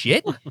taste that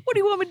shit." What do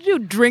you want me to do?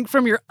 Drink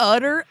from your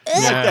udder? Like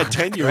Yeah. that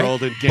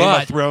 10-year-old in Game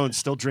But- of Thrones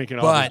still drinking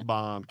all this but-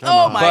 bomb. Come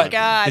Oh on. my But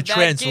God, the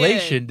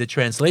that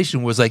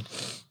translation was like,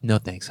 "No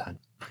thanks, hon.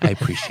 I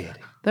appreciate it."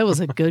 That was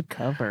a good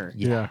cover.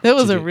 Yeah. That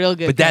was She a did. real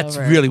good But that's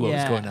cover. really what was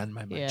Yeah. going on in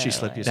my mind. Yeah. She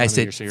slipped you And some I of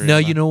your said, cereal. "No,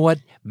 you know what?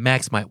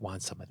 Max might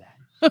want some of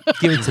that.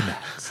 Give it to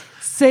Max.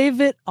 Save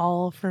it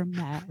all for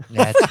Matt.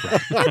 That's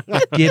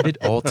right. Give it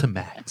all to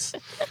Max."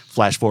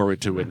 Flash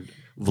forward to when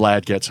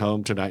Vlad gets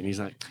home tonight and he's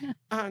like,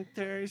 "I'm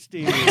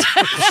thirsty."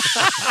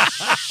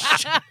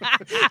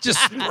 Just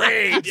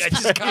sprayed. Yeah,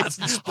 just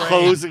constant spray.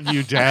 Hosing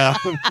you down.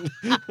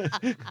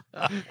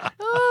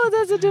 Oh,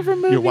 that's a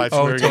different movie. Your wife's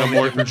Oh, wearing totally a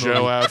Morton different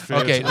Joe movie. outfit.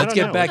 Okay, I let's don't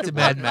get know. back to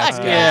Mad Max,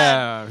 guys.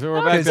 Yeah, so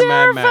we're back I'm to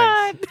Mad Max.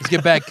 terrified. Let's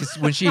get back because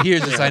when she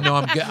hears this, I know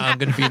I'm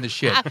going to be in the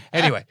shit.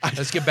 Anyway,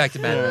 let's get back to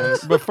Mad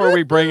Max. Before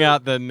we bring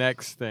out the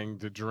next thing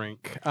to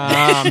drink,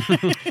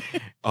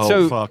 Oh,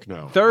 So, fuck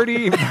no.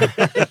 30.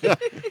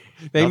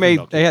 Nothing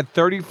milky. They had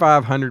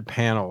 3,500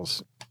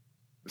 panels,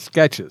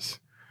 sketches.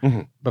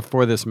 Mhm.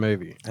 Before this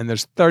movie, and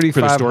there's For the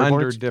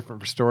 3,500 storyboards?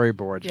 different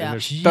storyboards, Yeah. and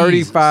there's Jesus.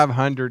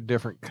 3,500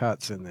 different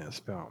cuts in this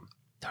film.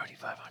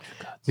 3,500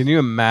 cuts. Can you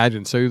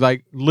imagine? So,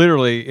 like,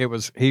 literally,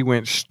 he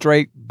went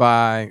straight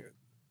by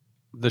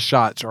the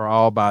shots, or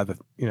all by the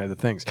the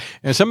things.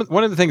 And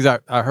one of the things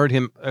I heard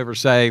him ever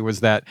say was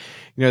that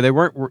they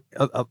weren't.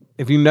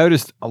 If you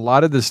noticed, a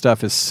lot of this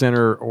stuff is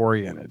center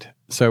oriented.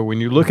 So when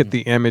you look at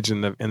the image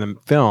in the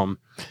film,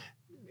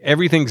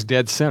 everything's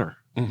dead center.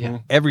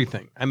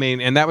 Everything. I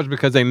mean, and that was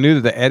because they knew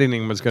that the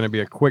editing was going to be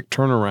a quick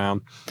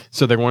turnaround.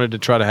 So they wanted to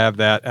try to have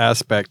that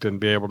aspect and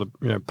be able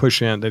to,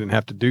 push in. They didn't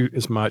have to do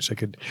as much. They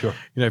could,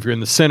 if you're in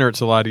the center, it's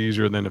a lot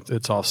easier than if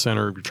it's off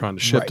center, if you're trying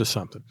to shift to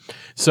something.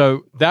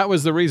 So that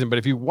was the reason. But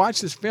if you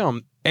watch this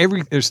film,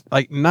 there's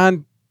like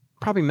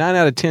probably 9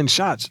 out of 10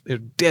 shots, they're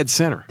dead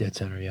center. Dead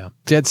center, yeah.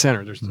 Dead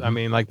center. There's, I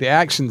mean, like the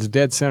action's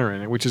dead center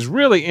in it, which is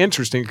really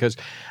interesting because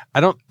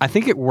I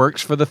think it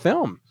works for the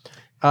film.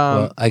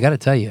 Well, I got to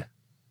tell you,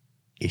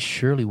 it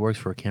surely works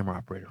for a camera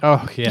operator.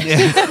 Oh,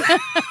 yeah.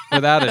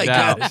 Without a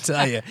doubt. I got to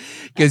tell you.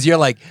 Because you're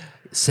like,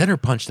 center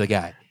punch the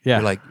guy. Yeah.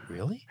 You're like,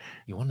 really?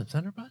 You want him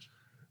center punch?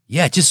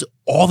 Yeah, just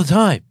all the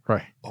time.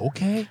 Right.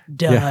 Okay.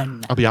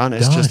 Done. I'll be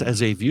honest, Done. just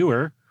as a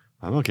viewer,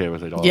 I'm okay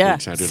with it all Yeah, being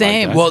centered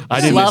same. like that. Well,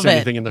 I didn't love miss it.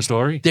 anything in the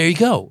story. There you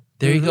go.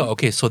 There you go.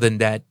 Okay, so then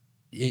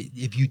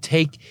if you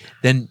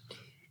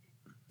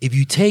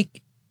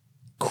take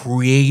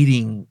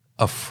creating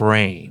a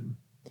frame,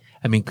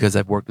 I mean, because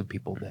I've worked with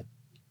people that are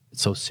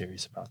so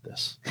serious about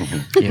this,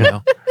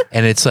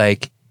 and it's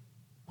like,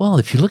 well,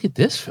 if you look at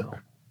this film,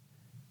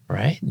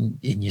 right, and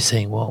you're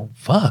saying, well,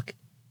 fuck,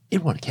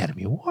 it won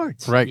Academy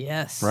Awards. Right.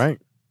 Yes. Right.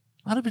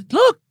 A lot of it,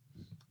 look,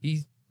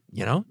 he's,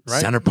 Right.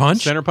 center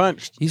punch. Center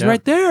punched. He's Yeah.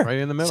 right there. Right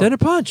in the middle. Center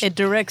punch. It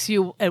directs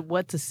you at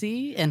what to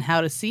see and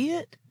how to see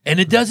it. And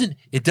it doesn't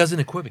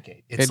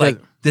equivocate. It's It like,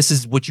 doesn't. this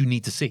is what you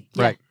need to see.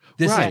 Right.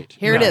 This Right. is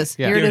Here it is.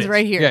 Yeah. Here it is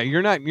right here. Yeah,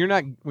 you're not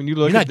when you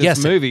look You're not at this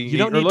guessing. movie, You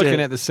don't you're need looking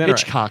to at the center.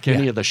 Hitchcock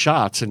any of the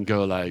shots and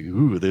go like,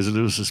 ooh, there's a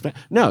little suspense.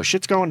 No,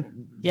 shit's going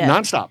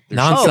nonstop. There's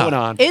Nonstop. shit going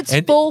on. It's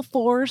And- full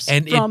force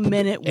and from it,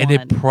 minute one. and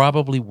it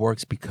probably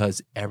works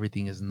because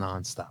everything is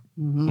nonstop.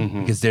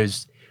 Mhm. Because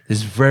there's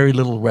very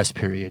little rest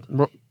period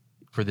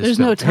for this. There's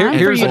film. no time for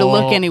here's you to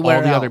look all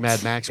anywhere the else. other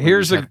Mad Max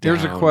Here's movies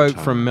a have quote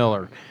downtime. from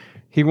Miller.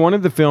 He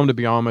wanted the film to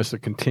be almost a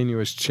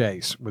continuous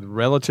chase with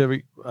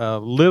relatively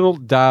little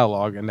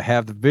dialogue and to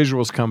have the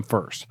visuals come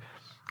first.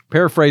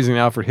 Paraphrasing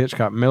Alfred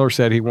Hitchcock, Miller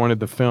said he wanted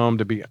the film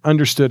to be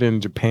understood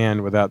in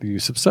Japan without the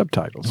use of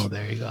subtitles. Oh,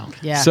 there you go.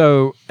 Yeah.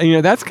 So,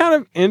 that's kind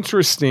of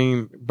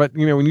interesting. But,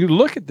 when you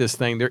look at this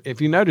thing, if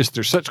you notice,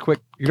 there's such quick,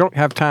 you don't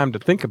have time to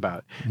think about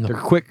it. No. They're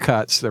quick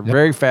cuts. They're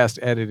very fast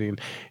editing,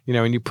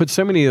 and you put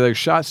so many of those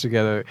shots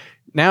together.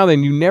 Now,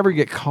 then you never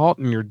get caught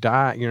in your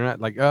diet. You're not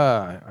like,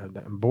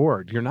 I'm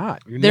bored. You're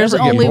not. You There's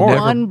never get only bored.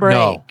 one break.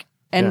 No.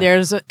 And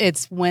Yeah.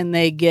 it's when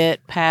they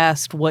get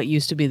past what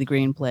used to be the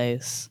green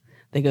place.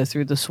 They go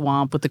through the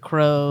swamp with the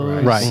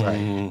crows. Right.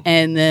 Mhm.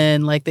 And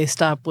then they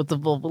stop with the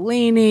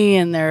Volvolini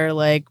and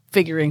they're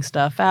figuring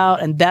stuff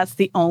out. And that's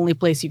the only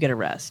place you get a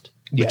rest.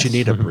 But you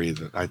need a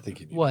breather. I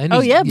think you need Well, and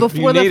Oh he's- yeah, you-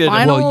 before needed the it.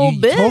 final well, you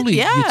bit. totally,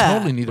 yeah. you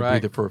totally need a Right.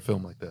 breather for a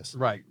film like this.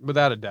 Right,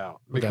 without a doubt.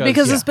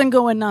 because yeah. it's been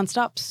going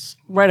nonstop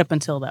right up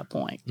until that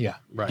point. Yeah.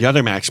 right. The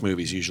other Max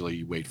movies, usually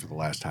you wait for the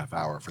last half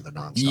hour for the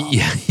nonstop.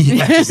 Yeah.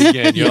 To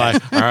begin. You're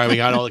like, all right, we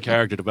got all the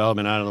character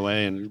development out of the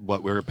way, and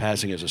what we're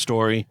passing as a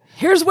story.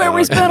 Here's where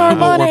we Oh, spent our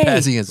well, We're money.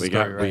 passing his We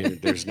story, got,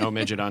 right? there's no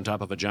midget on top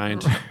of a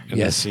giant in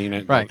Yes. this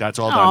scene. Right. That's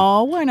all done.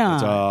 Oh, why It's,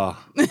 not?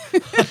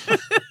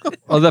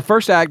 Well, the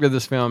first act of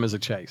this film is a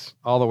chase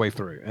all the way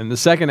through, and the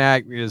second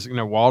act is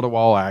wall to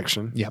wall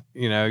action. Yep.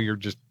 You're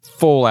just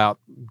full out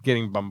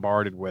getting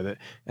bombarded with it,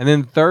 and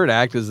then the third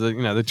act is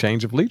the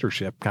change of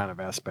leadership kind of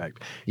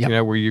aspect.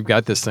 Yep. Where you've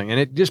got this thing, and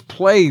it just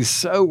plays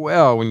so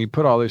well when you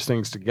put all those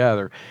things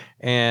together.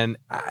 And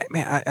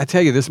I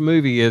tell you, this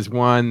movie is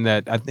one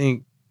that I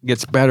think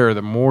gets better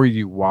the more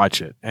you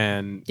watch it.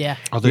 And Yeah.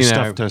 Oh, there's you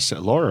know. stuff to say.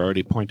 Laura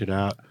already pointed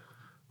out.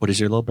 What does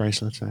your little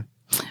bracelet say?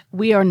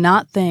 We are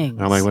not things.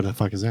 And I'm like, what the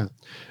fuck is that?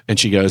 And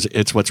she goes,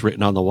 it's what's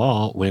written on the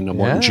wall when Morton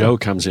Yeah. Joe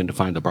comes in to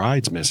find the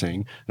bride's missing.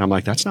 And I'm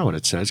like, that's not what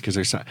it says because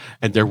there's not.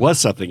 And there was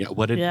something.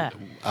 What did? Yeah.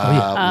 We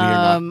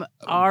are not.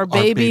 Our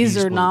babies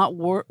are will not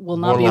will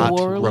not be not-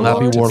 warlords. will not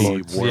be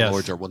warlords.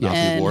 warlords or will not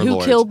And be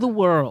warlords. who killed the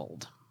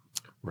world?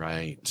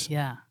 Right.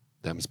 Yeah.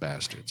 Them's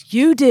bastards.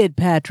 You did,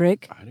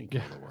 Patrick. I didn't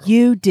kill the world.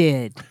 You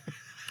did.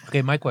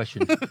 Okay, my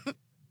question.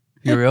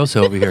 Furiosa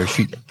over here,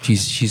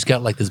 she's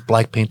got this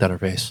black paint on her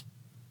face.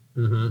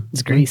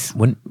 It's grease.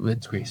 When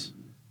it's grease.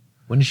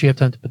 When did she have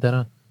time to put that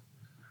on?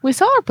 We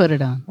saw her put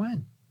it on.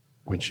 When?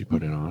 When she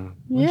put it on.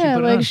 Yeah,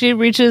 put it on? she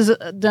reaches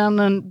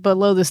down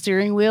below the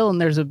steering wheel and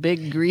there's a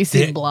big greasy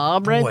There-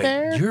 blob right Boy,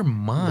 there. Your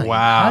mind.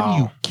 Wow. How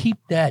do you keep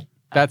that?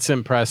 that's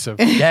impressive.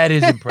 That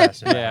is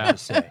impressive. I Yeah. have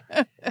to say.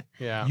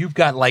 Yeah. You've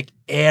got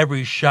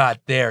every shot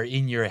there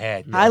in your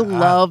head. I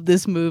love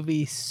this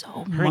movie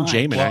so much. Her and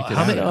Jamin acted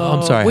how out. many- of it.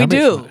 I'm sorry. We how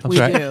many- do. I'm We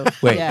sorry. do.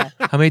 Wait. Yeah.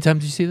 How many times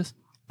did you see this?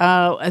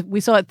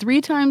 We saw it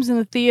 3 times in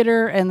the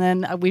theater, and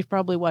then we've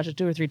probably watched it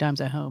 2 or 3 times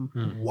at home.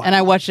 Wow. And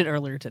I watched it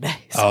earlier today.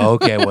 So. Oh,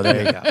 okay. Well,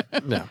 there you go.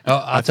 No. Oh,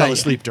 I I'll tell fell you.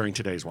 asleep during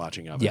today's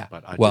watching of it, Yeah.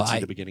 but I Well, did see I-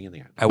 the beginning and the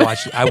end. I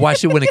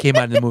watched it when it came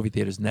out in the movie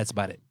theaters, and that's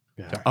about it.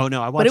 Sorry. Oh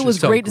no, I watched But it was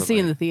so great to see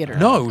in quickly. the theater.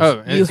 No, it was,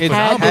 Oh, You it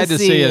had, had to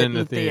see it in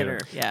the theater.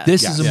 theater. Yeah.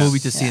 this Yeah. is a Yes. movie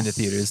to see in the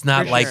theater. It's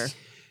not For like sure.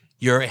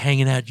 you're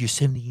hanging out your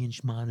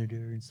 70-inch monitor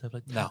and stuff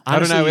like that. No. I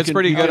don't know. It's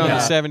pretty good on the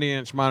yeah.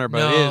 70-inch monitor, but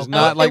No. it is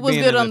not like it was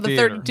being good in on the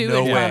theater. 32-inch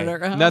No way.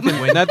 monitor.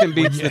 Uh-huh. Nothing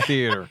beats the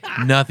theater.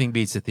 Nothing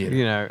beats the theater.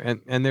 You know,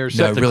 and there's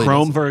No, such The really Chrome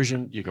doesn't.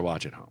 version, you can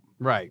watch at home.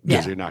 right.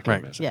 Because Yeah. you're not going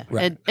Right. to miss it. Yeah,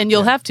 Right. and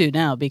you'll have to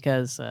now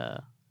because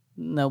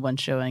no one's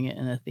showing it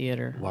in a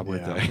theater. Why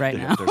would Yeah. they? Right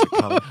now. There's a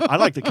color. I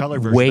like the color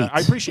version. Wait. I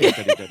appreciate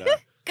that he did that.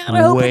 God,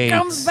 I hope Wait. it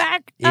comes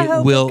back. I It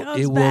hope will. It, comes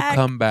It will back.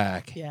 come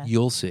back. Yeah.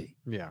 You'll see.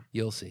 Yeah.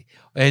 You'll see.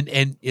 And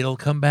it'll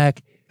come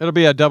back. It'll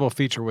be a double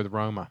feature with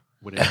Roma.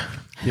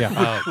 Yeah.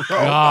 Oh,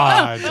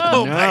 God.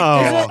 Oh,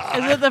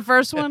 no. Is it the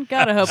first one?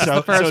 God, I hope it's the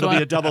So first it'll one.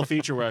 be a double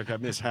feature where I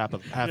miss half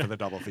of the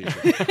double feature.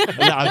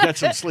 Yeah, I'll get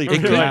some sleep.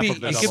 It through could half be-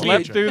 of the it double could be-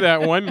 Slept feature. through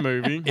that one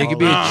movie. It could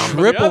be a The other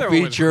triple one was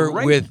feature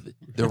great. with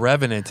The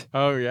Revenant.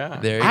 Oh yeah.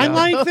 There you I go.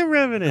 like The I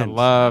Revenant.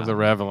 love The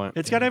Revenant.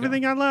 It's got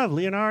everything I love.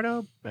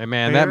 Leonardo. Hey,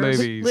 man, that Bears.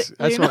 movie's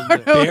that's what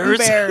Leonardo Bears.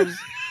 Bears.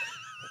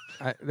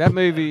 that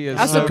movie is.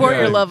 I so support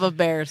your good. love of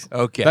bears.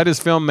 Okay. That is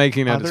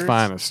filmmaking at its Others?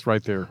 finest,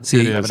 right there.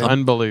 See, it is I-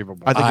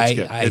 unbelievable. I think it's I-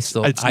 good. I it's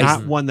still- it's I-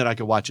 not one that I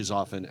could watch as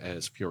often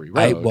as Fury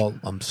Road. well,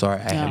 I'm sorry.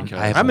 I haven't. No.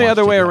 I haven't I'm the watched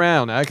other it way yet.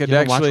 around. I could You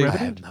haven't watched actually. I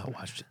Revenant? have not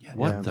watched it yet.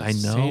 What the I know.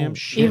 Sam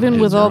shit Even is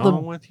with all the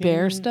wrong with you?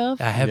 bear stuff.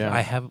 I have. Yeah.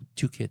 I have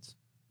 2 kids.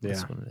 Yeah.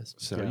 That's what it is.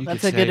 So Yeah. you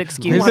That's could a good say,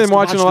 excuse. who He's wants been to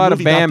watching watch a the lot of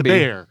movie about the Bambi.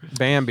 bear?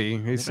 Bambi.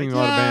 He's seen a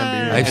lot of Yeah.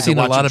 Bambi. I've to seen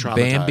a watch lot him of traumatized.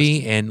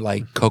 Bambi and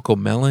like Coco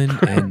Melon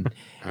and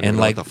I don't and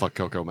know like what the fuck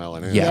Coco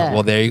Melon is. yeah, Yeah.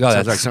 Well, there you go. Sounds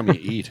like That's something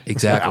you eat. Exactly.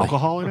 Is there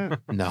alcohol in it?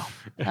 no, Is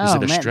Oh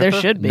it a man, stripper?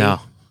 there should be. no.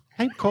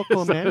 Hey,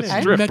 Coco Melon.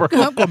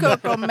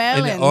 Coco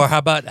Melon. And- or how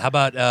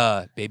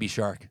about Baby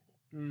Shark?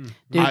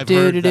 do I've do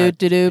heard do do that.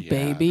 do do Yeah,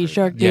 baby I've heard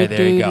shark. that. Yeah, Do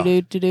there you do go.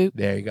 do do do.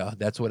 There you go.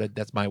 That's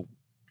my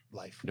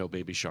life. No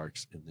baby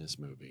sharks in this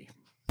movie.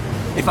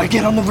 If I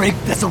get on the rig,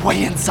 there's a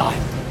way inside.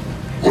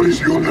 What is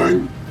your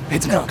name?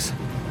 It's Milks.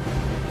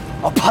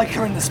 I'll pike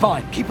her in the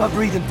spine. Keep her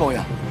breathing for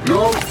you.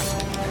 No.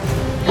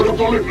 Put a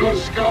bullet in her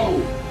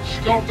skull.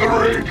 Stop the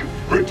rig.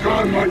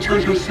 Return my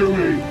treasures to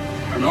me.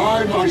 And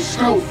I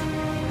myself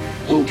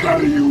will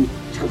carry you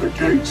to the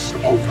gates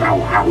of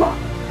Valhalla.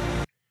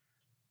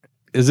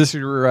 Is this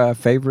your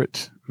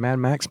favorite Mad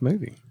Max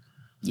movie?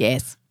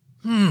 Yes.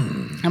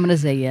 I'm gonna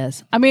say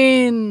yes. I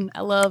mean,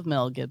 I love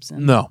Mel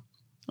Gibson. No,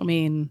 I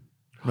mean,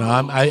 no.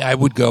 I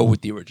would go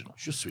with the original.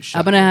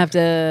 I'm gonna have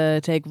to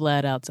take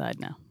Vlad outside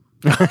now.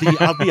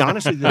 I'll be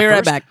honest with you. Be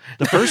right back.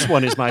 The first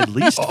one is my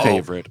least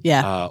favorite.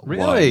 Yeah.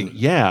 Really? one.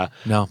 Yeah.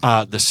 No.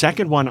 The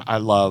second one I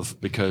love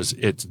because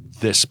it's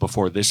this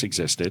before this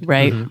existed.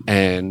 Right.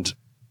 And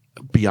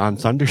Beyond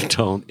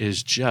Thunderdome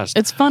is just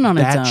It's fun on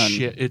its that own.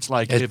 shit. It's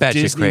like It's if batshit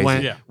Disney crazy.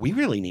 went, Yeah. we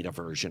really need a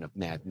version of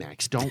Mad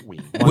Max, don't we?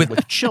 One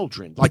with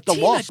children, like the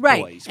Tina- Lost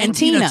Right. Boys. And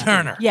Tina Tina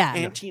Turner. Yeah.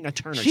 And Tina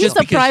Turner. She's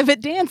She'll- a private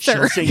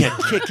dancer. She'll sing a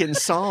kicking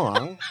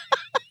song.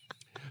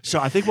 So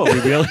I think what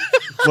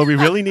we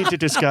really need to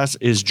discuss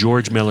is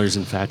George Miller's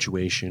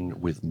infatuation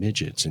with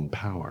midgets in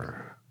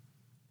Power.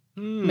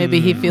 Maybe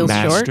he feels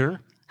short. Master.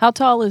 How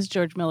tall is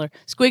George Miller?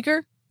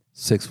 Squeaker?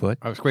 6 foot.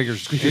 Oh,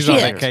 Squeaker's he's on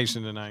Shit.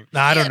 vacation tonight. No,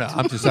 I don't know.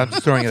 I'm just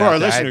throwing it For out our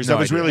there. I have listeners, no that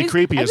was idea. really He's-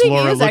 creepy I as think he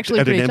Laura is looked actually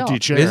at an pretty empty tall.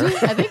 chair. Is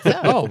it? I think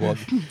so. Oh well,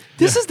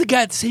 this is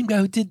the same guy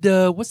who did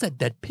what's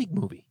that pig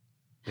movie?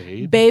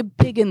 Babe. Babe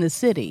Pig in the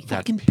City. That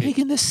Fucking Pig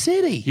in the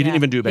City. He didn't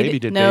even do Babe. He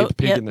did no, Babe,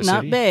 Pig yeah, in the not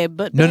City. Babe,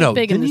 but No,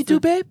 Pig in didn't the he do City.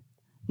 Babe?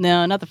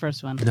 No, not the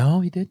first one. No,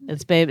 he didn't.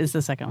 It's Babe. It's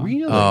the second one.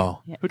 Really? Oh,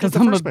 Yeah, Who did 'cause the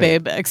I'm a first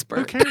Babe? Babe Who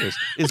expert. cares?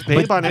 Is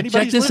Babe on check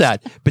anybody's this list? out.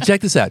 But check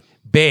this out.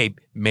 Babe,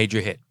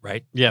 major hit,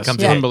 right? Yes, Comes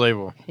it's in.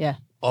 unbelievable. Yeah.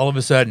 All of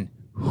a sudden,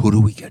 who do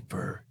we get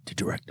to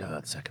direct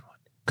the second one?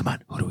 Come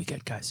on, who do we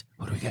get, guys?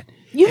 Who do we get?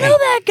 You Hey, know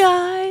that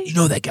guy. You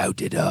know that guy who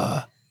did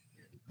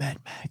Mad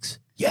Max?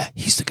 Yeah,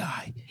 he's the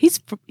guy. He's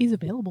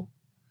available.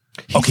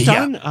 Okay,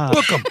 done, yeah.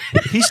 Book him.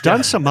 He's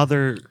done some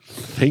other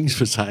things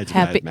besides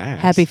Happy Mad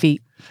Max. Happy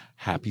Feet.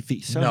 Happy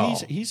Feet. So No.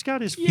 he's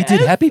got his. He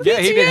did Happy Feet. Yeah,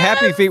 he did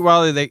Happy Feet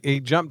while he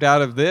jumped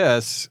out of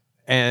this,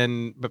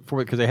 and before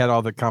because they had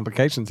all the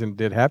complications and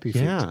did Happy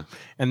Feet. Yeah.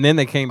 And then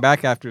they came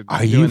back after.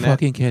 Are you doing that.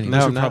 fucking kidding? No,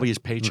 Those are no. probably his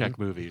paycheck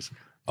movies,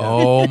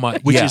 Oh my!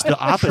 which yeah, is the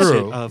opposite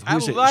true. of I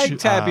who's it?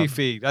 liked Happy Um,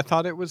 Feet. I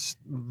thought it was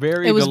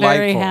very. It was delightful.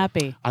 very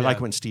happy. I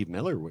like when Steve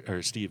Miller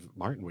or Steve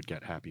Martin would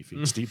get Happy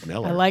Feet. Steve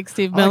Miller. I like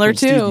Steve I like Miller when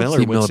too. Steve Miller Steve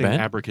would Miller sing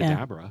Band?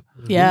 Abracadabra.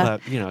 Yeah.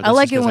 But, you know, I that's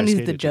like just it 'cause when I he's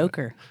skated the to it.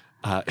 Joker.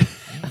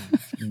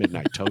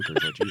 Midnight Toker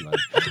is what you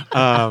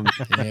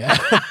like.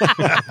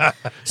 Yeah.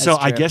 So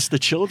I true. guess the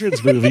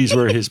children's movies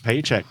were his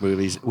paycheck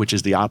movies, which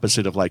is the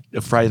opposite of like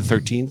Friday the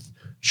 13th.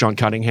 Sean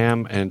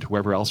Cunningham and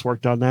whoever else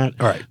worked on that.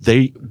 All right.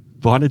 They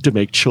wanted to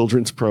make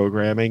children's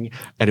programming,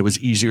 and it was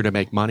easier to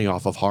make money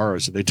off of horror,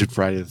 so they did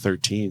Friday the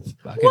 13th.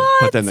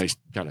 But then they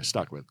kind of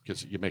stuck with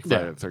because you make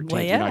Friday the 13th,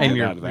 Well, you're not yeah. And getting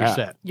you're, out of you're that.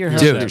 set. You're Dude.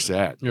 hooked. You're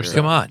set. You're You're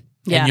Come on.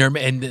 Yeah.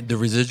 And the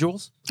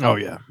residuals? Oh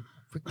yeah.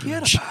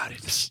 Forget about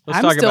it. Let's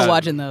I'm talk still about it.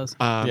 watching those.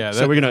 Yeah, so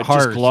that- we're gonna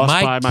horror. just gloss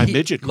by my ki-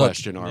 midget look,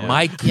 question, are we?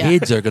 My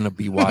kids are going to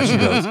be watching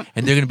those,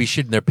 and they're going to be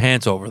shitting their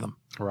pants over them.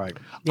 Right.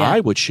 Yeah.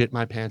 I would shit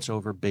my pants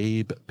over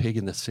Babe Pig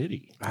in the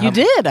City. You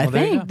did, I well,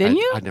 there you think, go. didn't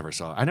you? I never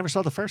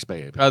saw the first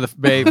Babe. The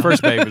Babe,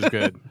 first Babe was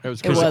good. It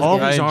was It good. was Because all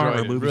good. these I are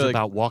enjoyed it. movies Really-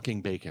 about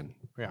walking bacon.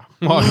 Yeah.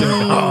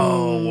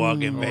 Oh,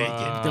 walking bacon.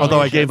 Although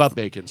I gave up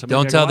bacon. Somebody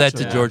Don't gotta tell watch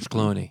that to George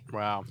Clooney.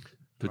 Wow.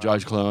 To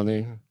George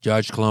Clooney.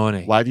 George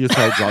Clooney. Why do you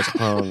say George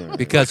Clooney?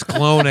 Because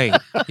Clooney,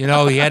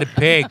 he had a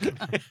pig.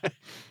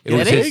 It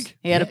was Did his. he?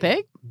 He had a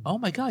pig? Oh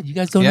my God, you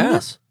guys don't Yeah. know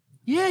this?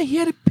 Yeah, he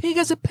had a pig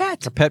as a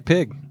pet. A pet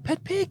pig.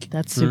 Pet pig.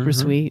 That's super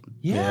sweet.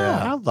 Yeah.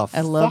 How the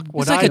I love- fuck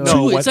would It's like I a know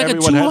two. what It's like a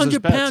everyone has as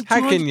 200 pets? pound.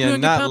 How can you 200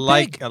 not pound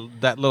like pig.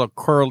 that little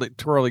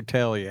twirly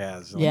tail he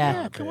has?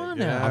 Yeah. Come on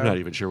Yeah. now. I'm not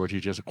even sure what you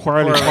just.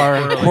 Twirly,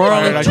 twirly, Well,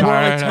 twirly.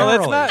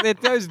 it's not.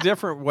 It does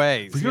different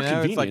ways. For your you know?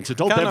 It's convenience, like,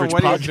 Adult kinda Beverage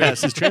what do you do?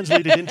 Podcast is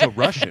translated into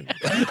Russian.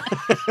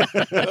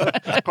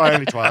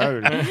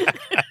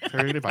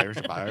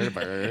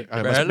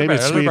 Maybe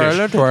it's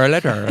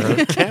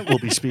Swedish. Kent will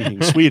be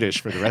speaking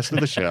Swedish for the rest of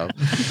the show.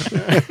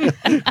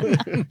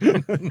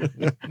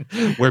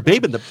 Where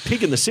Babe and the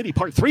Pig in the City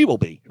Part 3 will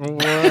be. Well,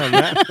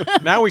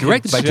 now we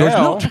Directed can by George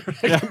tell.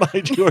 Miller.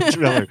 By George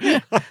Miller.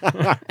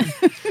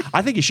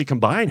 I think you should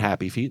combine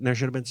Happy Feet, and there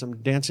should have been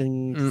some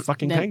dancing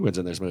fucking Dan- penguins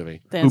in this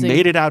movie dancing- who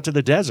made it out to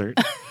the desert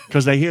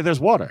because they hear there's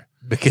water.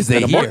 Because they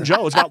And a hear. Morton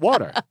Joe, it's not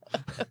water.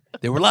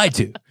 They were lied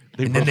to.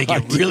 And then they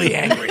get really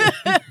angry.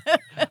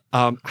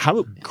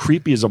 How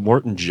creepy is a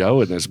Morton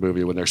Joe in this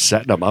movie when they're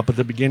setting him up at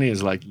the beginning?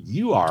 Is like,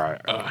 you are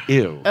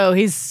ew. Oh,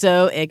 he's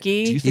so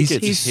icky. Do you think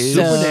it's he's his?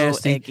 so Super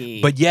nasty.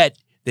 icky. But yet,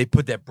 they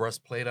put that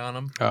breastplate on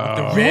him with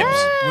the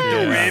ribs. With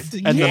the ribs.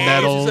 And the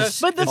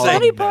medals. But the It's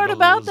funny like part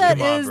about that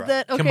Come on, is bro.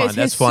 that Come okay, on, his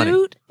that's funny.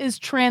 suit is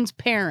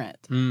transparent.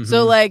 Mm-hmm.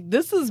 So like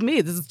this is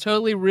me. This is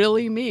totally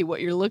really me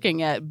what you're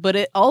looking at. But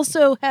it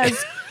also has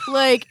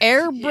like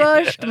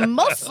airbrushed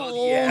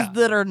muscles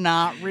that are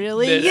not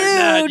really That you,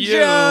 are not you.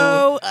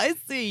 Joe. I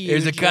see you.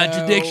 There's a Joe.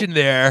 contradiction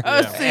there.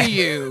 I see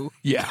you.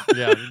 Yeah.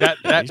 Yeah, that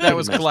pretty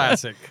was messed up.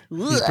 classic.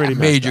 He's pretty messed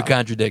Major up.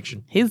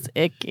 contradiction. He's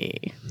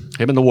icky.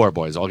 Him and the War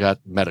Boys all got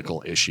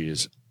medical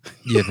issues.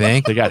 You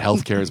think? They got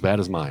health care as bad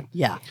as mine.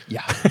 Yeah.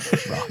 Yeah.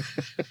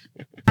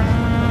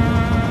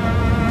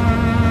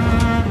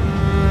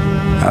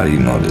 How do you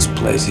know this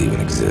place even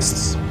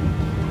exists?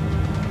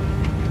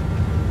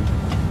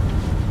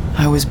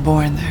 I was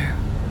born there.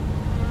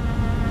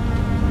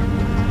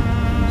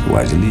 So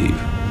why'd you leave?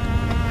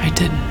 I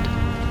didn't.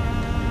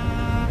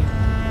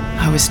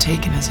 I was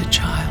taken as a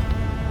child.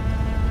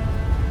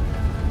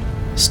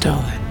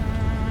 Stolen.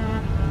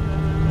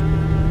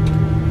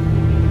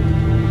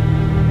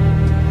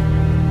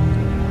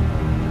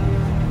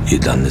 You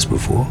done this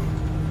before?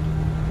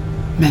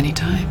 Many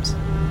times.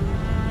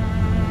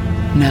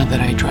 Now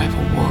that I drive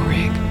a war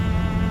rig,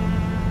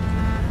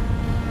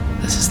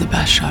 this is the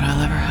best shot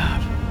I'll ever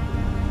have.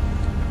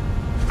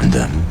 And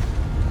then?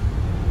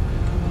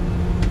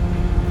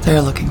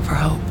 They're looking for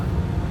hope.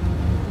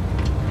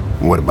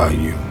 What about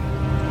you?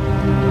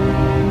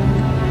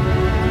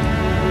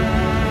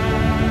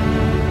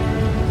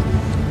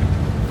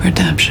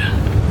 Redemption.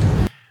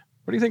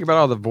 What do you think about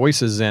all the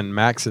voices in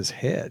Max's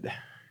head?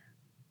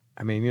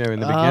 I mean, in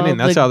the Oh, beginning,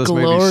 that's the how this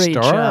movie glory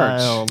starts.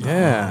 child.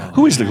 Yeah.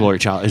 Who is the glory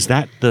child? Is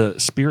that the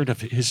spirit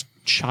of his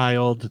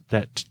child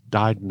that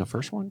died in the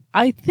first one?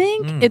 I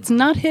think it's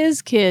not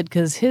his kid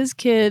because his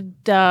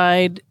kid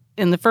died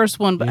in the first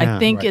one, but Yeah, I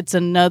think right. it's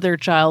another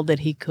child that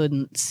he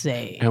couldn't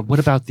say. And what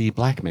about the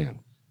black man?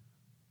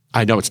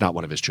 I know it's not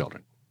one of his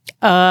children.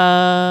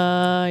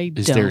 I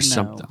Is don't there know.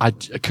 something?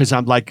 Because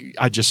I'm like,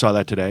 I just saw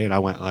that today, and I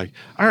went like,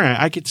 all right,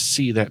 I could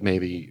see that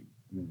maybe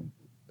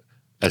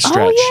a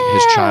stretch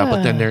his child,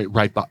 but then there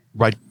right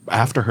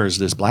after her is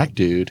this black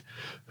dude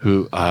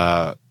who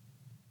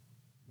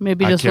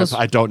Maybe just was.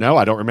 I don't know.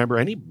 I don't remember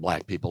any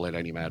black people in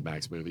any Mad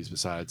Max movies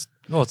besides.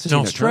 Oh, it's in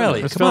Tina Australia.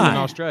 Turner. It's Come filmed on. in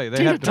Australia. They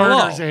Tina have to.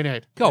 Turner's in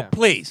it. Go, Yeah.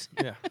 please.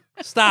 Yeah.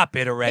 Stop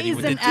it already He's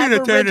with the an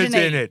Tina Turner's in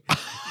Aborigine.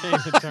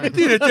 it.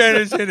 Tina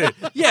Turner's in it.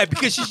 Yeah,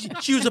 because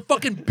she was a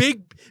fucking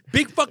big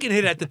fucking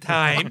hit at the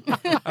time.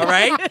 All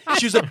right?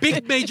 She was a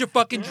big major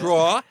fucking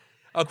draw.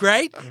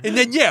 Okay? And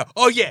then,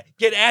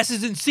 get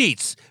asses in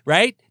seats.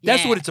 Right?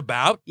 That's Yeah. what it's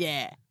about.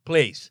 Yeah.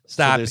 Please, So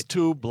stop there's it.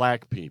 2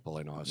 black people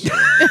in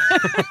Australia.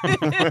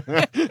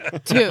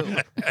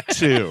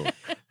 2.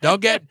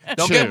 Don't get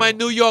Two. my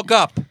New York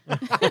up.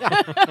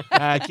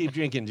 Keep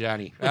drinking,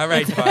 Johnny. All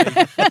right, buddy.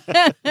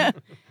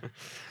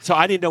 So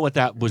I didn't know what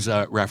that was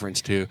a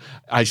reference to.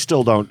 I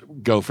still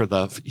don't go for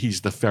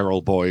he's the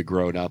feral boy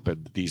grown up,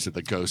 and these are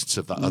the ghosts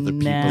of the other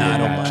people in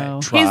that No.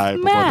 tribe. He's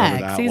or whatever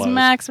Max. that He's was.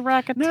 Max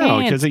Rockatansky. No,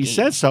 because he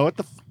says so at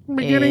the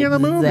beginning of the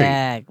movie.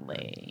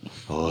 Exactly.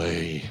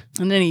 Oy,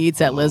 And then he eats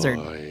that lizard.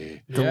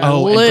 oy. Yeah.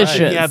 Oh, and Delicious.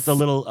 you have the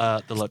little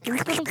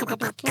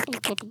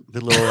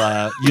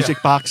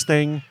music box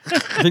thing.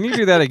 Can you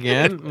do that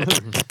again?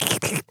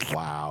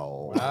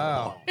 Wow.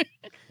 Wow.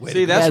 Way See,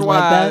 to go. that's guys want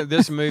why that?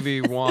 this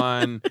movie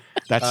won.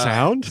 That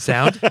sound?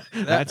 Sound?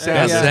 That sound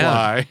yeah. is Sound.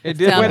 why. It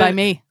did Sound win by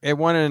me. It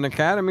won an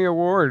Academy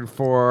Award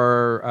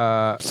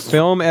for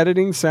film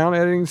editing,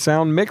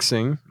 sound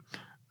mixing,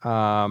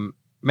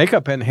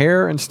 makeup and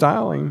hair and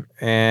styling,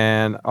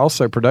 and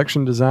also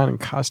production design and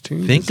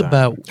costume Think design.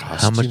 about how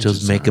Costume much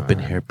those makeup and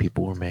design. hair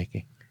people were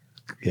making.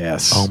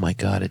 Yes. Oh my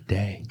God, a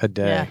day. A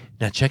day. Yeah.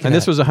 Now check it out. And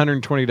this was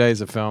 120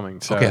 days of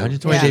filming. So okay,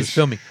 120 Yeah. days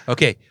filming.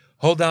 Okay,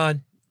 hold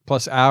on.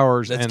 plus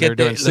hours, Let's and get they're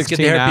doing let's get 16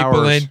 the hair hours.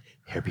 people in.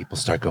 Hair people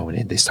start going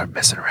in. They start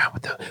messing around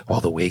with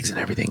all the wigs and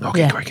everything. Okay,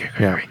 Yeah. great.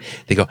 Yeah.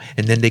 They go,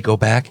 and then they go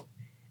back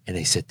and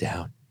they sit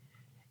down.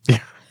 Yeah.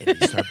 And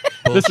they start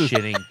This is-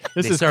 bullshitting.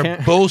 this They is start Cam-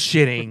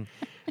 bullshitting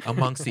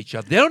amongst each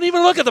other. They don't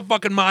even look at the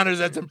fucking monitors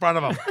that's in front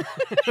of them.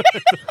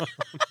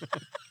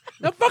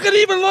 Don't fucking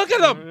even look at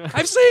them.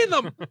 I've seen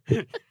them.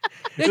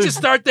 They just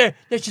start there.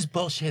 They're just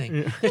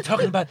bullshitting. They're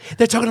talking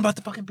about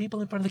the fucking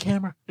people in front of the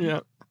camera. Yeah.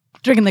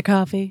 Drinking the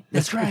coffee.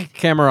 That's right.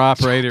 Camera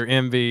operator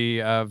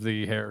envy of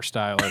the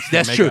hairstylist.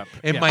 That's the true. makeup.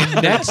 In Yeah.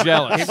 my next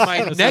jealous. in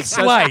my This next is-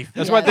 life,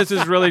 That's what this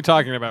is really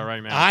talking about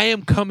right now. I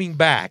am coming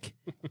back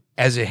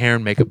as a hair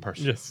and makeup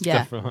person. Yes, Yeah.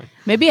 definitely.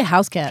 Maybe a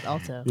house cat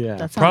also. Yeah. That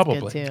sounds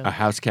Probably. good too. A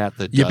house cat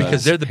that Yeah, does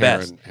because they're the hair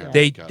best. and hair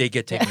They makeup. they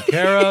get taken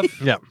care of.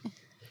 Yeah.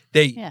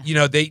 They Yeah. you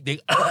know they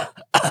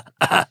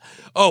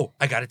oh,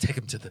 I got to take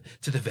him to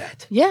the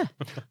vet. Yeah.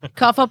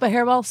 Cough up a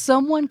hairball.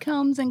 Someone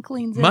comes and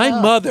cleans it My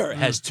up. mother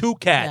has 2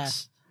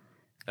 cats.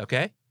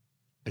 Okay?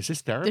 Is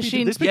this therapy? Does she-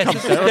 Did this Yes, become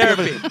this is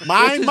therapy.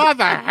 My This is-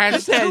 mother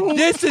has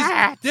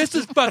This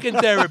is fucking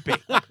therapy.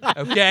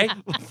 Okay?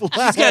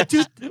 She's got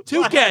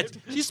two cats.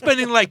 She's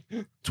spending like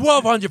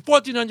 $1,200,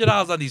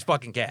 $1,400 on these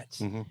fucking cats.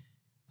 Mhm.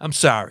 I'm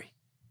sorry.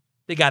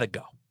 They gotta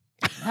go.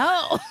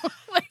 No.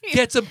 Wait.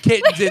 Get some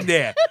kittens in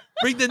there.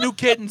 Bring the new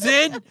kittens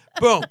in.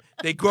 Boom.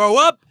 They grow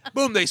up.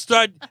 Boom. They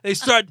start,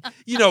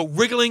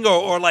 wriggling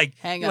or like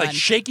Hang like on.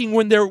 shaking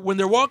when they're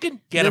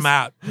walking. Get them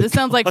out. This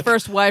sounds like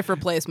first wife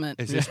replacement.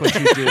 Is this what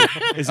you do?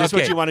 Is this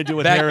what Okay. you want to do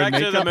with Back- hair and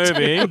Back to the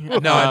makeup? movie.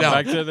 No.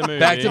 Back to the movie.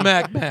 Back to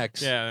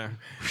Max. Yeah.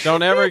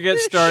 Don't ever get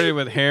started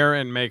with hair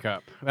and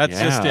makeup. That's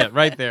just Yeah. it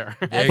right there.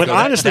 There you But go.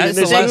 honestly, in That's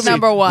this the Take movie,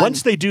 number one.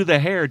 once they do the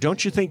hair,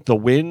 don't you think the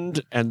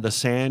wind and the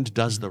sand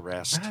does the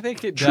rest? I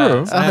think it True.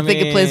 does. I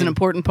think it plays an mean,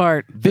 important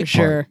part for Big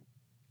sure.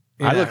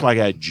 I Yeah. look like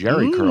I had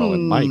Jerry curl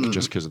and Mike Mm.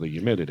 just because of the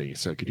humidity.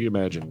 So could you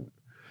imagine?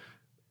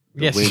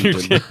 The Yes, wind you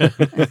and-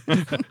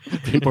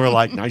 can. People are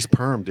like, "Nice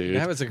perm, dude."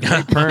 That was a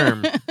great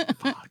perm.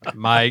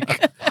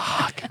 Mike.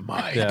 Fuck,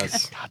 Mike.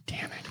 Yes. God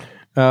damn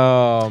it.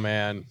 Oh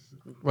man.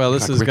 Well,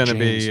 this Like is Rick going to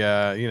be,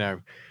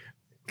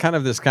 kind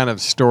of this kind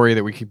of story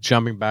that we keep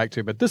jumping back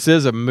to. But this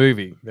is a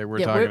movie that we're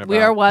talking about. We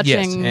are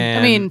watching. Yes.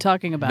 I mean, And-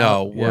 talking about.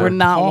 No, we're we're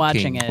not talking.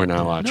 watching it. We're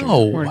not watching.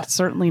 No. We're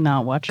certainly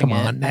not watching Come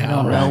it. on I now,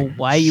 don't know right.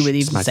 why you would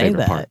It's even my say favorite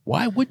that. part.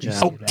 Why would you Yeah.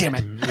 say Oh, damn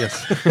it.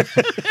 Yes.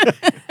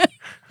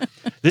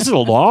 This is a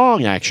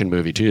long action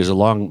movie too. It's a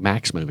long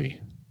Max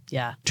movie.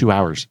 Yeah, 2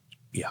 hours.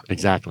 Yeah.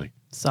 Exactly.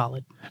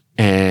 solid.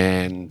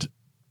 And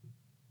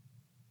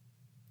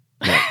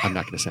no, I'm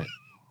not going to say it.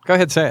 Go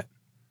ahead, say it.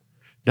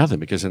 Nothing,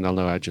 because then they'll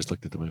know I just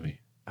looked at the movie.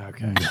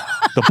 Okay.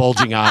 The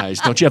bulging eyes.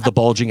 Don't you have the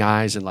bulging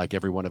eyes in like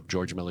every one of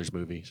George Miller's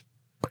movies?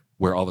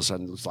 Where all of a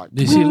sudden it's like,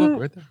 Do you see? Look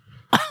right there.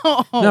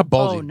 Oh, Not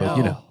bulging, no. but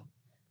you know.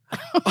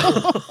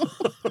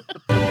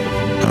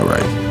 All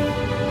right.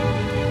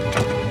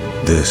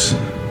 This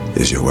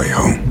is your way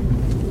home.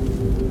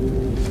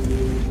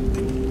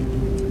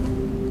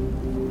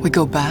 We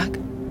go back?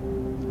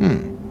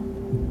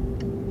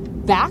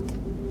 Back?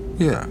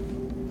 Yeah.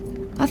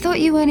 I thought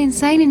you weren't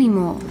insane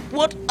anymore.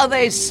 What are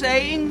they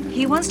saying?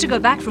 He wants to go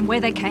back from where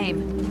they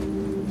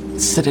came.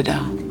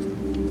 Citadel.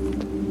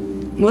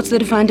 What's there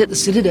to find at the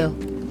Citadel?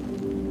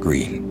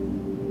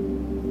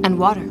 Green. And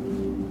water.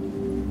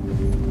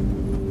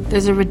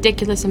 There's a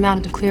ridiculous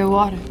amount of clear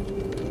water.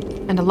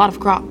 And a lot of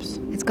crops.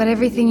 It's got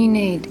everything you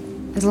need,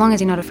 as long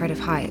as you're not afraid of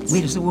heights.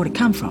 Where does the water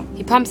come from?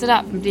 He pumps it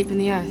up from deep in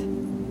the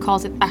earth,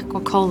 calls it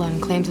Aquacola,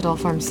 and claims it all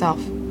for himself.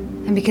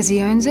 And because he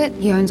owns it,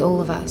 he owns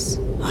all of us.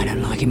 I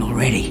don't like him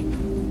already.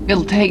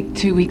 It'll take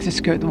 2 weeks to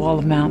skirt the wall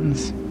of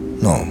mountains.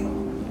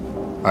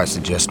 No. I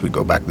suggest we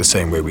go back the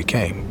same way we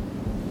came.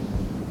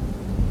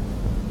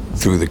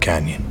 Through the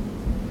canyon.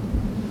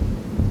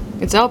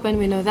 It's open,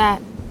 we know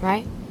that,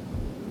 right?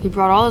 He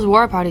brought all his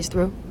war parties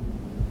through.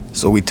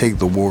 So we take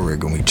the war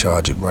rig and we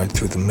charge it right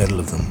through the middle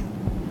of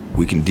them.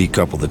 We can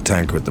decouple the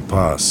tanker at the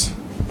pass.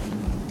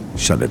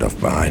 Shut it off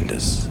behind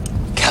us.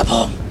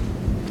 Kaboom!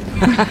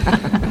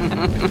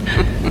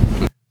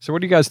 So,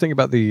 what do you guys think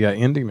about the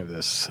ending of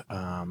this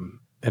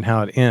and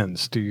how it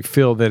ends? Do you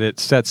feel that it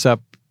sets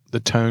up the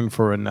tone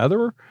for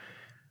another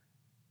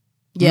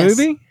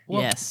movie?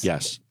 Yes.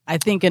 yes. I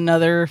think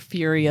another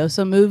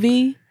Furiosa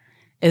movie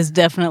is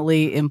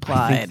definitely I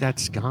implied. think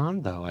that's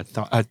gone though.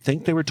 I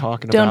think they were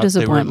talking Don't about they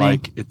were disappoint me.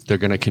 like they're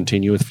going to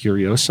continue with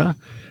Furiosa,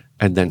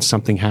 and then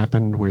something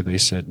happened where they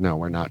said no,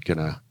 we're not going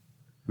to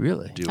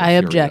Really? do a I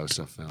object.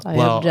 Furiosa film. I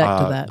object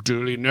to that.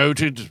 Duly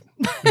noted.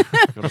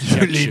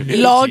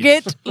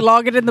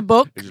 Log it in the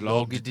book.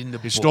 Log it in the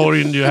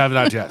Historian, do you have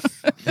that yet?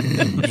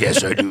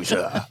 Yes, I do,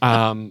 sir.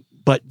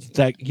 But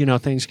that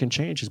things can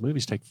change. His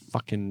movies take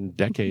fucking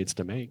decades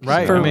to make.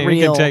 Right. For I mean, it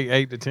real. can take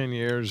 8 to 10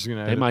 years.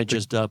 They might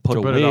just put a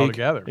put it all wig.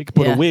 together. They could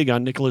put Yeah. a wig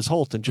on Nicholas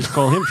Hoult and just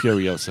call him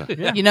Furiosa.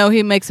 Yeah. You know,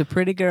 he makes a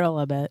pretty girl,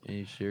 I bet.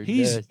 He sure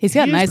He's- does. He's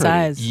got He is nice pretty.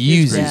 eyes.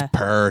 Uses Yeah.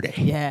 purdy.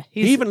 Yeah.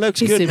 He even looks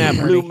he's good in super that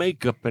pretty. blue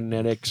makeup in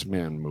that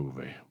X-Men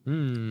movie.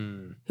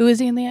 Hmm. Who is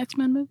he in the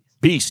X-Men movies?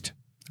 Beast.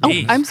 Oh,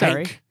 Beast. I'm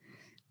sorry.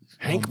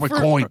 Hank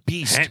McCoy,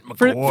 Beast.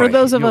 For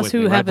those of You us with me,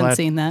 who right, haven't Vlad?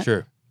 seen that,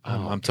 Sure.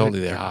 I'm totally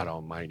good there. God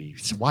Almighty!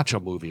 Watch a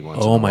movie once.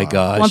 Oh in a my while.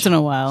 gosh. once in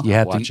a while, You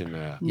have to. Watching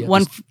that. Yeah,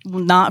 one this-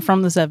 not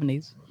from the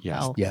 70s.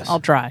 Yes. Yes. I'll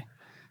try.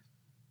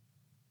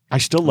 I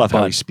still love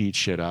how But- he speeds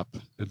shit up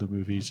in the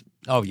movies.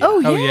 Oh yeah. Oh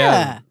yeah. Oh,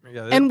 yeah.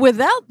 Yeah, that- And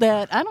without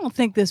that, I don't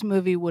think this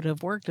movie would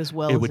have worked as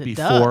well It as would it be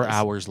does. 4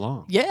 hours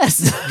long.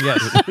 Yes.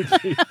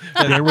 Yes.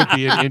 There would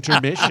be an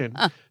intermission.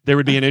 There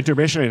would be an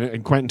intermission,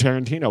 and Quentin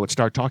Tarantino would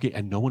start talking,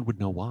 and no one would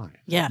know why.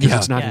 Yeah. Because Yeah.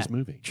 it's not Yeah. his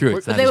movie. True. But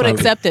It's not they his would movie.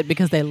 accept it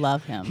because they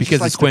love him. He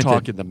Because likes it's to talk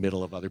Quentin. in the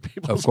middle of other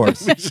people's Of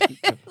course. movies.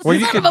 Well,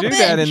 you Son can of a do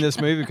that bitch. in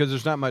this movie because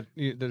there's not much.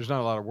 There's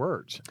not a lot of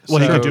words.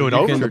 Well, you can do it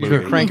over can, the you movie.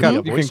 can crank You up.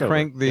 can You do can voiceover.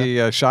 crank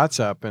the shots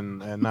up and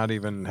not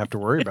even have to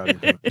worry about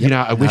anything. You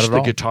know, I wish at the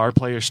all. guitar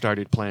player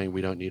started playing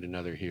 "We Don't Need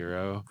Another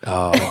Hero."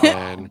 Oh.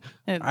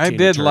 And I Tina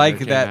did Turner like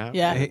came that. out.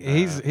 Yeah.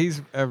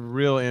 He's a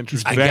real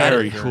interesting. I got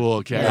Very it.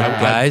 cool character.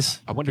 Yeah.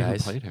 Guys, I wonder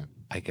guys, who played him.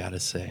 I gotta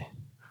say,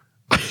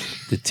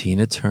 the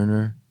Tina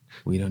Turner.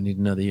 We don't need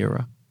another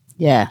era.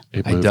 Yeah.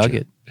 It I moved dug you.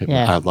 it.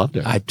 Yeah. I loved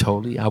it. I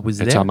was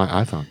it's there. on my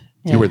iPhone.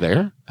 Yeah. You were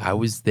there? I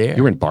was there.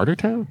 You were in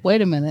Bartertown?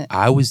 Wait a minute.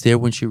 I was there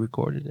when she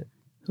recorded it.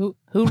 Who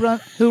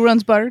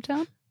runs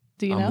Bartertown?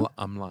 Do you know?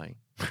 I'm lying.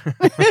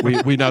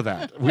 we know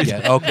that. We,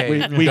 Yeah, okay.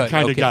 We Good,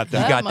 kind of okay. got You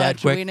that. got that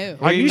much quick? we knew.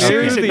 Are you We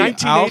serious? knew In the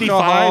 1985,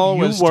 alcohol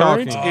you was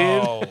weren't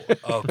talking. in.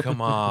 Oh,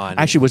 come on.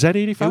 Actually, was that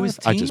 85? It was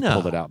I just Tina.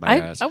 pulled it out my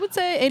ass. I would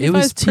say It 85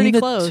 was is pretty Tina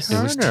close. Turner.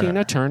 It was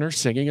Tina Turner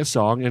singing a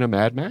song in a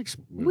Mad Max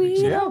movie.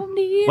 We don't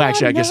need Well,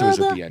 actually, I guess it was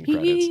at another the end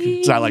credits.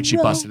 It's not like she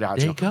hero. busted out.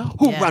 There and you go, go.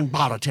 Who Yeah. run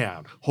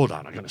Bartertown? Hold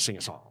on, I'm going to sing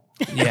a song.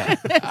 Yeah.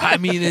 I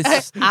mean,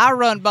 it's. I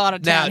run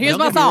Bartertown. Now, Here's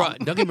my don't get me song. wrong-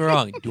 Don't get me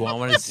wrong. Do I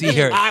want to see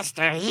her?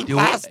 He Do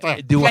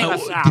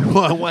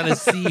I want to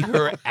see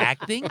her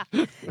acting?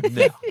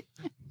 No.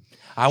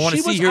 I want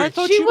to see her. I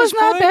thought She was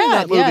not fine in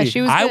bad. that Yeah, movie.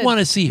 she was I good. want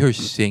to see her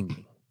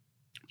singing.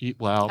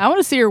 Well, I want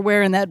to see her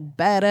wearing that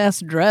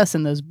badass dress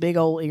and those big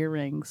old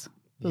earrings.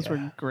 Those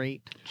were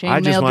great. I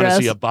just Chainmail want to dress.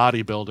 see a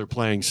bodybuilder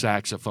playing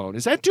saxophone.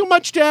 Is that too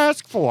much to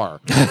ask for?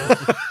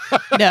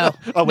 No.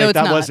 Oh, wait, no, it's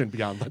that not. wasn't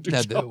Beyond No,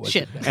 Thunderdome. that wasn't.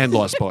 Shit. And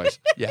Lost Boys.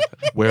 Yeah.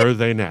 Where are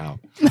they now?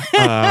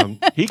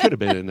 He could have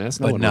been in this.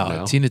 No But one would no,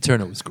 know. Tina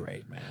Turner was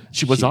great, man.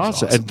 She was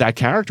awesome. And that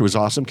character was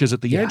awesome because at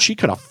the Yeah. end, she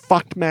could have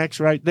fucked Max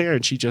right there.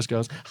 And she just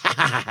goes, ha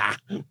ha ha.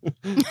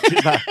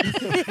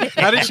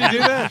 How did she do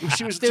that?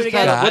 She was Do it just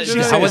again. kind of, what did she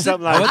I say?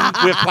 wasn't- Something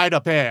like, we're quite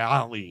a pair,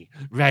 aren't we?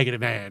 Raggedy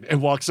Man.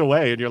 And walks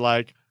away. And you're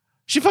like,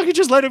 she fucking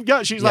just let him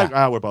go. She's like,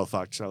 we're both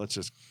fucked. So let's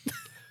just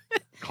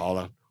call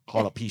a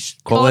peace.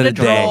 Call it a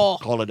day. draw.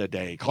 Call it a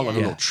day. Call it a Yeah.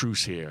 little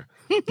truce here.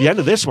 The end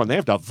of this one, they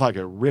have to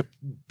fucking rip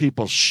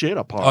people's shit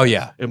apart. Oh,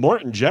 yeah. And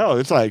Morton Joe,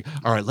 it's like,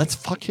 all right, let's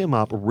fuck him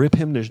up, rip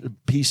him to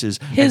pieces,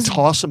 His- and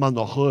toss him on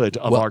the hood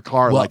of Well- our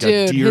car well- like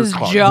Dude, a deer his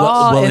car.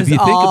 jaw Well, is if you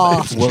think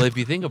off. about if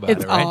you think about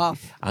It's it, right?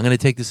 off. I'm going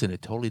to take this in a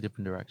totally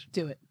different direction.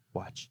 Do it.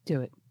 Watch.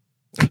 Do it.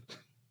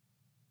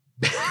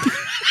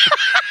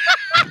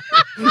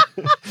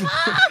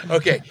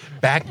 Okay,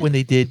 back when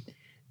they did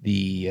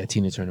the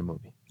Tina Turner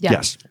movie, Yeah.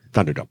 Yes,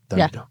 Thunderdome.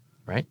 Yeah. Thunderdome,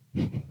 right?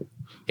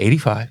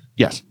 85,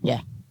 Yes. Yeah.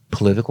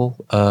 political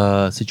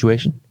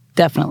situation.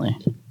 Definitely.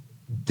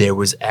 There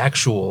was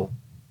actual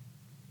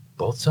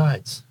both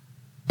sides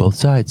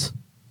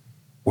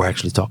were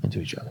actually talking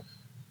to each other,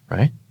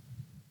 right?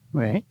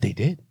 Right. They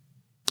did.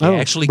 They Oh,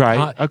 actually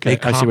right. Okay,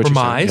 they I see what you're saying.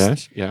 compromised.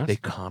 Yes, yes. They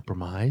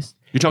compromised.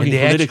 You're talking And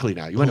they politically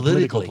now. You went to a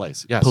political politically,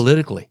 place. Yes.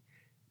 Politically.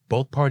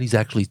 Both parties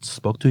actually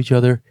spoke to each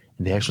other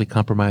and they actually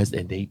compromised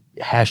and they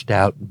hashed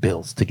out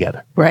bills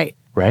together, Right.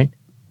 right?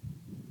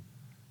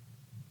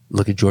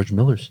 Look at George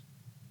Miller's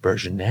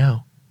version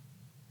now.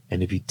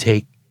 And if you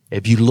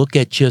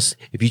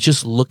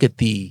just look at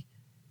the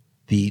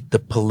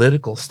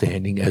political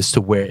standing as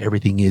to where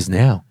everything is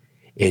now,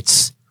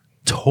 it's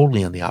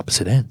totally on the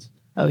opposite ends.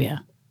 Oh yeah.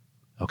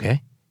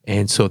 Okay.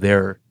 And so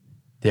they're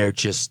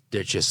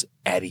just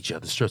at each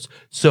other's throats.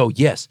 So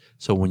yes.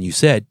 So when you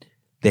said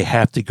they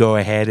have to go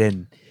ahead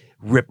and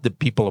rip the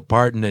people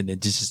apart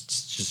and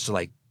just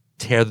like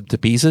tear them to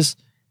pieces,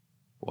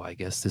 well, I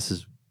guess this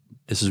is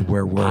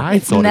where we're. I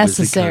It's thought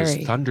necessary. it was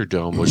because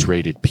Thunderdome was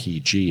rated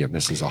PG and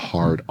this is a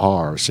hard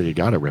R, so you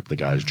got to rip the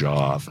guy's jaw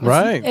off.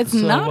 Right. It's So,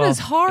 not well, as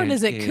hard and-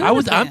 as it and- could. I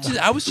was have been.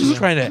 just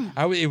trying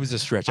to. It was a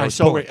stretch. I was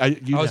So pulling.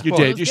 you I was you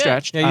pulling. did. You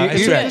stretched. Yeah, I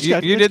stretched.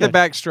 you did the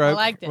backstroke. I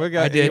liked it. We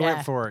got, I did. You Yeah.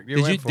 went for it.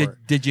 You went for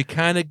it. Did you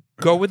kind of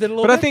go with it a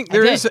little But bit? I think I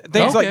there did. is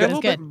things like Okay, that. that's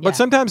good. But Yeah.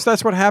 sometimes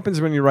that's what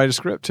happens when you write a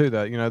script too.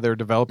 That they're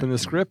developing the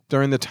script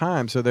during the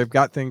time, so they've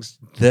got things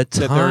the that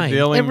they're time.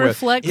 dealing It with.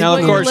 reflects Now,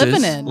 what of you're course,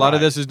 living a in. lot of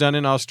this is done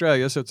in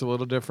Australia, so it's a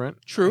little different.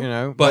 True.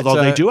 But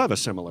Although they do have a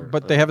similar.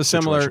 but they have a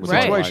similar situation with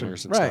Right. situation.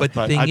 liners and Right. stuff. But the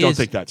But thing I don't is,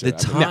 think that's the it.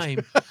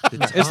 time.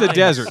 It's the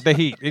desert, the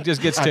heat. It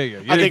just gets to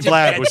you. I think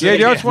Vlad was. Yeah, you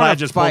saying, just want Vlad to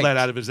just fight. pulled that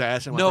out of his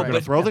ass and went, No, "We're going to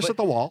but- throw this but- at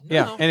the wall."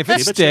 Yeah, No. and if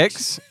it If it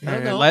sticks,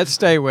 No. let's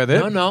stay with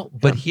it. No.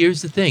 But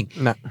here's the thing.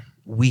 No.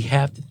 We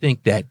have to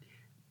think that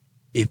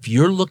if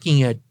you're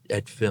looking at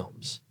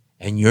films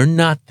and you're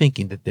not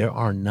thinking that there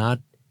are not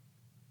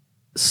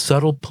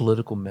subtle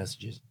political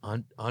messages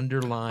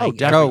underlying. Oh,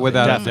 definitely.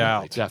 without a definitely,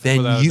 doubt. definitely.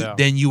 Without a doubt.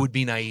 then you would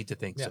be naive to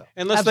think so.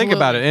 And let's think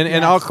about it.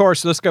 And of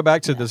course, let's go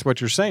back to this, what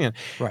you're saying,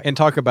 Right. and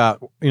talk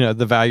about,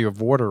 the value of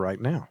water right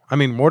now. I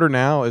mean, water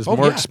now is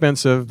more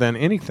expensive than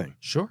anything.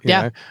 Sure.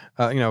 You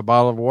know, a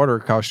bottle of water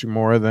costs you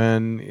more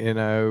than,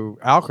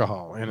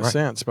 alcohol in a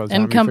sense. By the time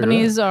And you figure it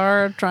companies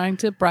are trying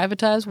to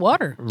privatize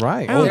water. out.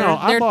 Right. Oh, They're, no,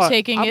 I they're bought-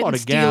 taking I it bought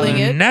and a gallon.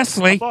 stealing it.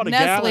 Nestle. I bought a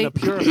gallon of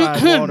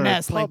purified water at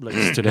Nestle.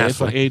 Publix today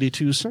for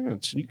 82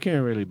 cents. You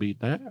can't really beat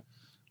that.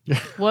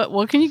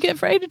 What can you get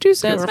for 82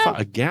 cents?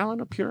 Purified, a gallon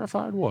of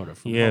purified water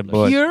from Yeah, Publix.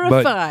 but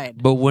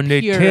Purified. But when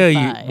they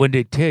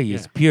Purified. tell you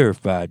it's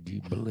purified, do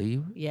you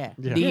believe? Yeah.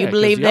 Yeah. Do you 'cause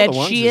believe the that other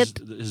ones shit?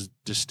 is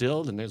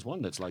distilled, and there's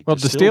one that's like Well,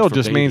 distilled for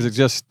just means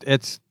babies.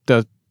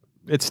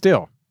 it's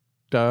still.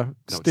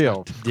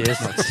 Still.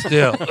 Yes,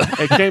 still.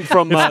 It came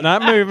from It's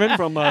not moving.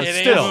 from It ain't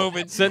still.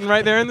 moving. Sitting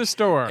right there in the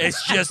store.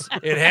 It's just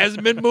it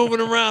hasn't been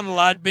moving around a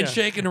lot, been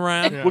shaking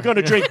around. We're going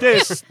to drink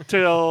this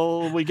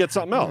till we get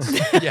something else.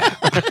 Yeah.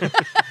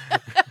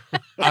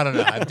 I don't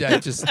know.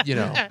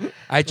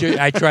 I just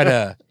I try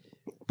to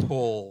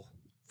pull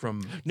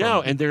from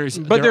No, and there's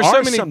But there there's so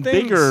are many some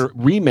things. bigger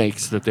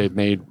remakes that they've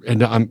made,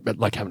 and I'm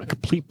like having a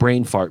complete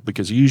brain fart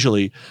because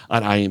usually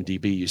on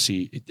IMDb you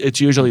see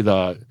it's usually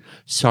the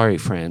sorry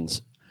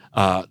friends,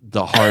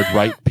 the hard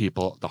right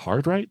people, the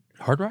hard right,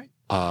 hard right.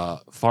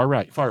 Far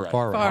right. Hard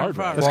Hard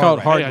right. It's called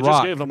hard Hey, I rock.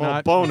 just gave them all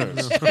not-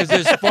 boners. Because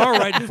there's far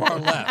right and far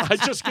left. I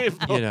just gave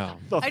them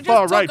the I just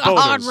far took right a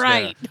hard boners.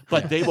 right.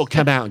 But they will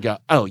come out and go,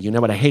 oh, you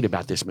know what I hate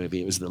about this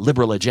movie? It was the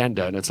liberal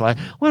agenda. And it's like,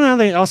 well,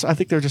 no, I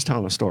think they're just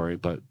telling a story,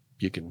 but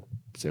you can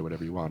say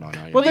whatever you want on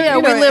IMDb. Well, yeah,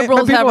 you know, we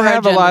liberals but people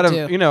have our a lot of,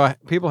 agenda,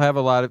 too. people have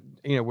a lot of,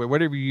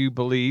 whatever you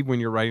believe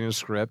when you're writing a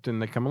script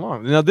and they come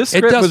along. Now, this It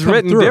script does was come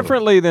written through.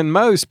 differently than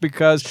most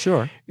because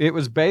Sure. it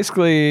was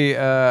basically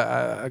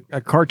a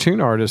cartoon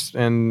artist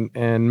and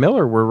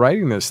Miller were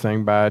writing this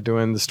thing by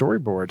doing the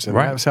storyboards. And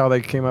Right. that's how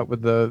they came up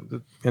with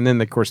and then,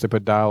 of course, they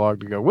put dialogue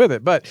to go with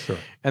it. But,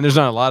 and there's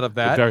not a lot of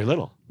that. Very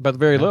little. But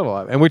very little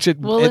of it, and which it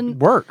and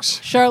works.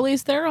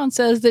 Charlize Theron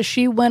says that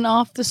she went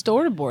off the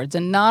storyboards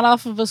and not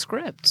off of a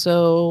script.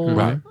 So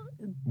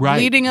Right.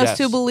 leading us Yes.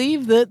 to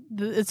believe that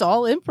it's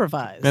all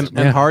improvised. And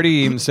Hardy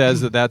even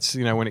says that's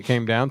when it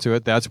came down to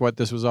it, that's what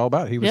this was all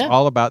about. He was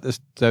all about this.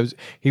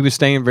 He was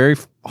staying very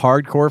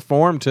hardcore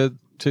form to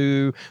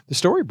the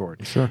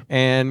storyboard. Sure.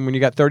 And when you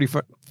got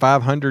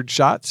 3,500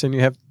 shots and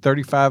you have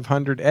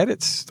 3,500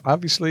 edits,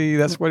 obviously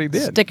that's what he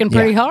did. Sticking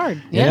pretty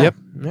hard. Yeah. Yep.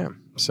 Yeah.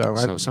 So,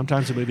 So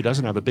sometimes a movie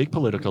doesn't have a big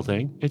political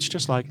thing. It's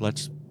just like,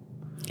 let's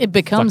It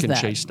becomes fucking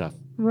that. chase stuff.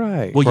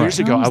 right. Well, years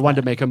Right. ago, I How's wanted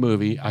that? to make a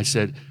movie. I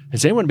said,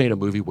 has anyone made a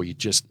movie where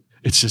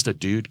it's just a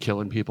dude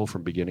killing people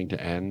from beginning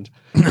to end?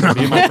 Me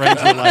and my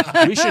friends were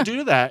like, we should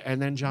do that.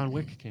 And then John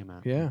Wick came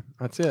out. Yeah,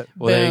 that's it.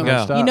 Well, there you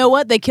Boom. go. You know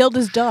what? They killed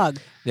his dog.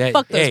 Yeah,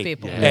 Fuck those hey,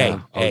 people. Yeah. Hey,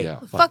 Oh, hey. yeah.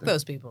 Fuck that.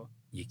 those people.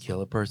 You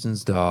kill a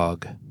person's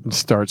dog. It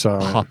starts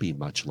on. Puppy,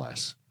 much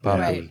less.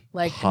 Puppy. Right.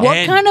 Like, Puppy.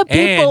 what kind of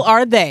people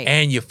are they?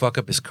 And you fuck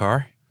up his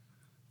car?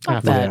 Fuck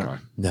Half that. of the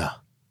car. No.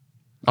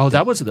 Oh,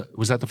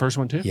 was that the first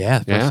one too? Yeah,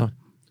 the first one.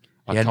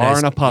 A Yeah, car nice-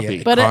 and a puppy.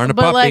 yeah. But Car and a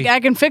but like puppy. I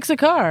can fix a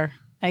car.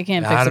 I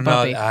can't fix I a don't know.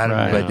 puppy. I don't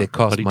Right. but they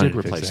cost But he money did to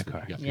replace fix it. that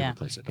car. Yeah, he Yeah.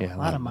 replaced it. Yeah, A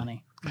lot of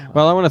money.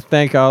 Well, I want to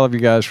thank all of you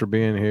guys for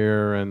being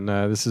here, and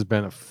this has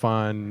been a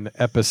fun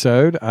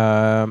episode.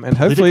 And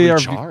hopefully, Politically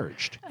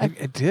charged.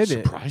 It did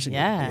it. Surprisingly.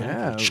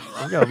 Yeah.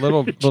 We got a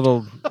little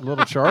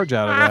charge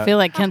out of that. I feel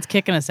like Kent's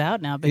kicking us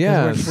out now because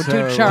Yeah, we're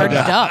so, too charged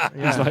up.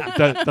 It's like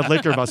the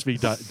liquor must be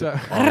done. So- All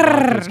the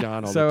vodka's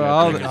gone. So the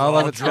all dead of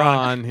thing is it's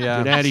drunk. gone.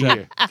 Yeah. Get out of So-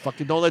 here.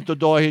 Fucking don't let the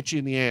door hit you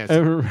in the ass.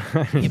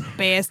 You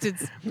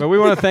bastards. But we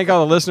want to thank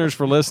all the listeners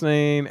for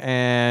listening,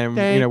 and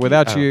Thank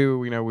without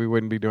you. you, we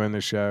wouldn't be doing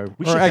this show.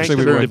 We Or should actually, thank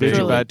we them would be.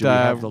 individually. But Do we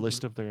have the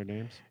list of their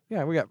names?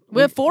 yeah, we got.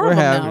 We have four of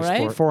them now, have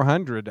right?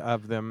 400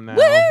 of them now.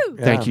 Woo!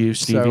 Yeah. Thank you,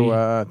 Stevie.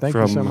 So thank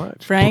you so from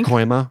much. Frank.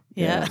 Pacoima.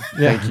 Yeah.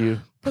 Thank you.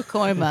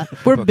 Pacoima.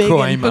 We're big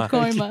in Pacoima.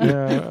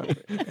 Pacoima.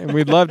 Yeah, and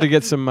we'd love to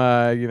get some,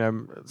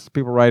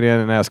 people write in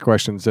and ask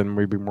questions, and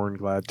we'd be more than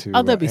glad to.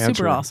 Oh, that'd be answer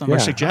super them. awesome. Or Yeah.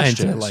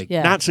 suggestions. like-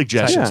 Yeah. Not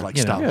suggestions Yeah. like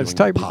You know, stop yeah, doing just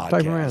type- a type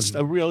podcast. around.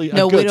 A really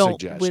No, a good we don't.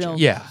 suggestion. We don't.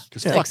 Yeah.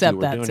 Because Yeah. fuck Accept you,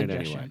 we're that doing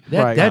suggestion. it anyway.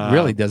 That, Right. that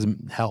really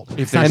doesn't help.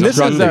 If And there's this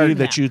a is movie our-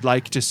 that you'd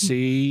like to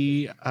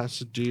see us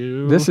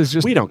do, This is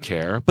just- we don't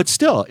care, but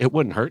still, it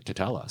wouldn't hurt to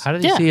tell us. How do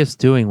you Yeah. see us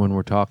doing when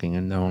we're talking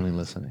and only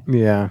listening?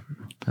 Yeah.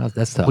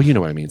 That's tough. Well, you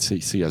know what I mean.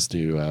 See us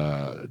do,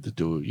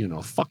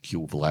 fuck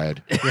you,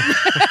 Vlad.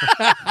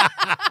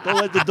 Don't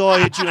let the door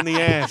hit you in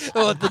the ass.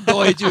 Don't let the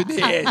door hit you in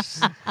the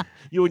ass.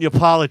 You and your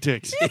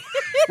politics.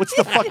 What's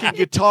the fucking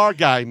guitar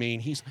guy mean?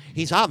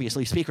 He's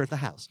obviously Speaker of the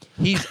House.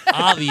 He's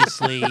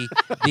obviously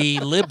the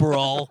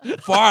liberal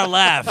far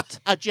left.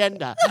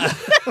 Agenda.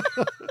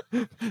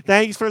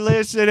 Thanks for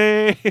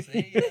listening.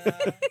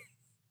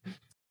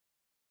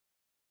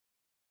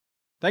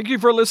 Thank you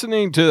for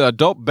listening to the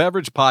Adult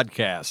Beverage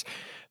Podcast.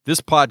 This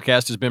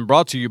podcast has been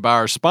brought to you by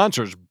our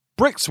sponsors,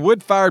 Bricks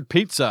Wood Fired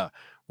Pizza,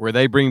 where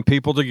they bring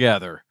people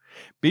together.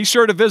 Be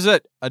sure to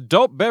visit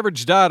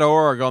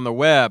adultbeverage.org on the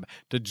web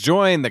to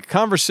join the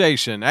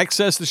conversation,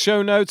 access the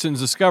show notes, and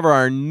discover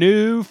our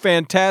new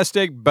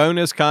fantastic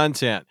bonus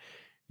content.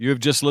 You have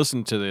just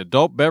listened to the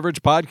Adult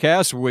Beverage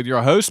Podcast with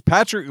your hosts,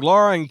 Patrick,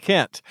 Laura, and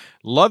Kent.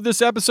 Love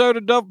this episode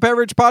of Adult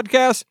Beverage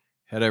Podcast?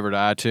 Head over to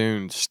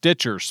iTunes,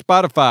 Stitcher,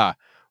 Spotify,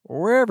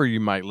 or wherever you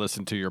might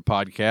listen to your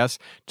podcast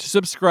to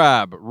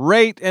subscribe,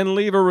 rate, and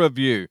leave a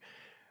review.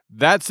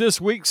 That's this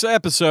week's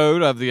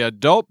episode of the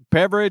Adult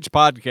Beverage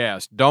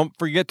Podcast. Don't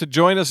forget to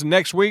join us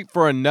next week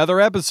for another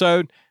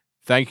episode.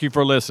 Thank you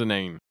for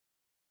listening.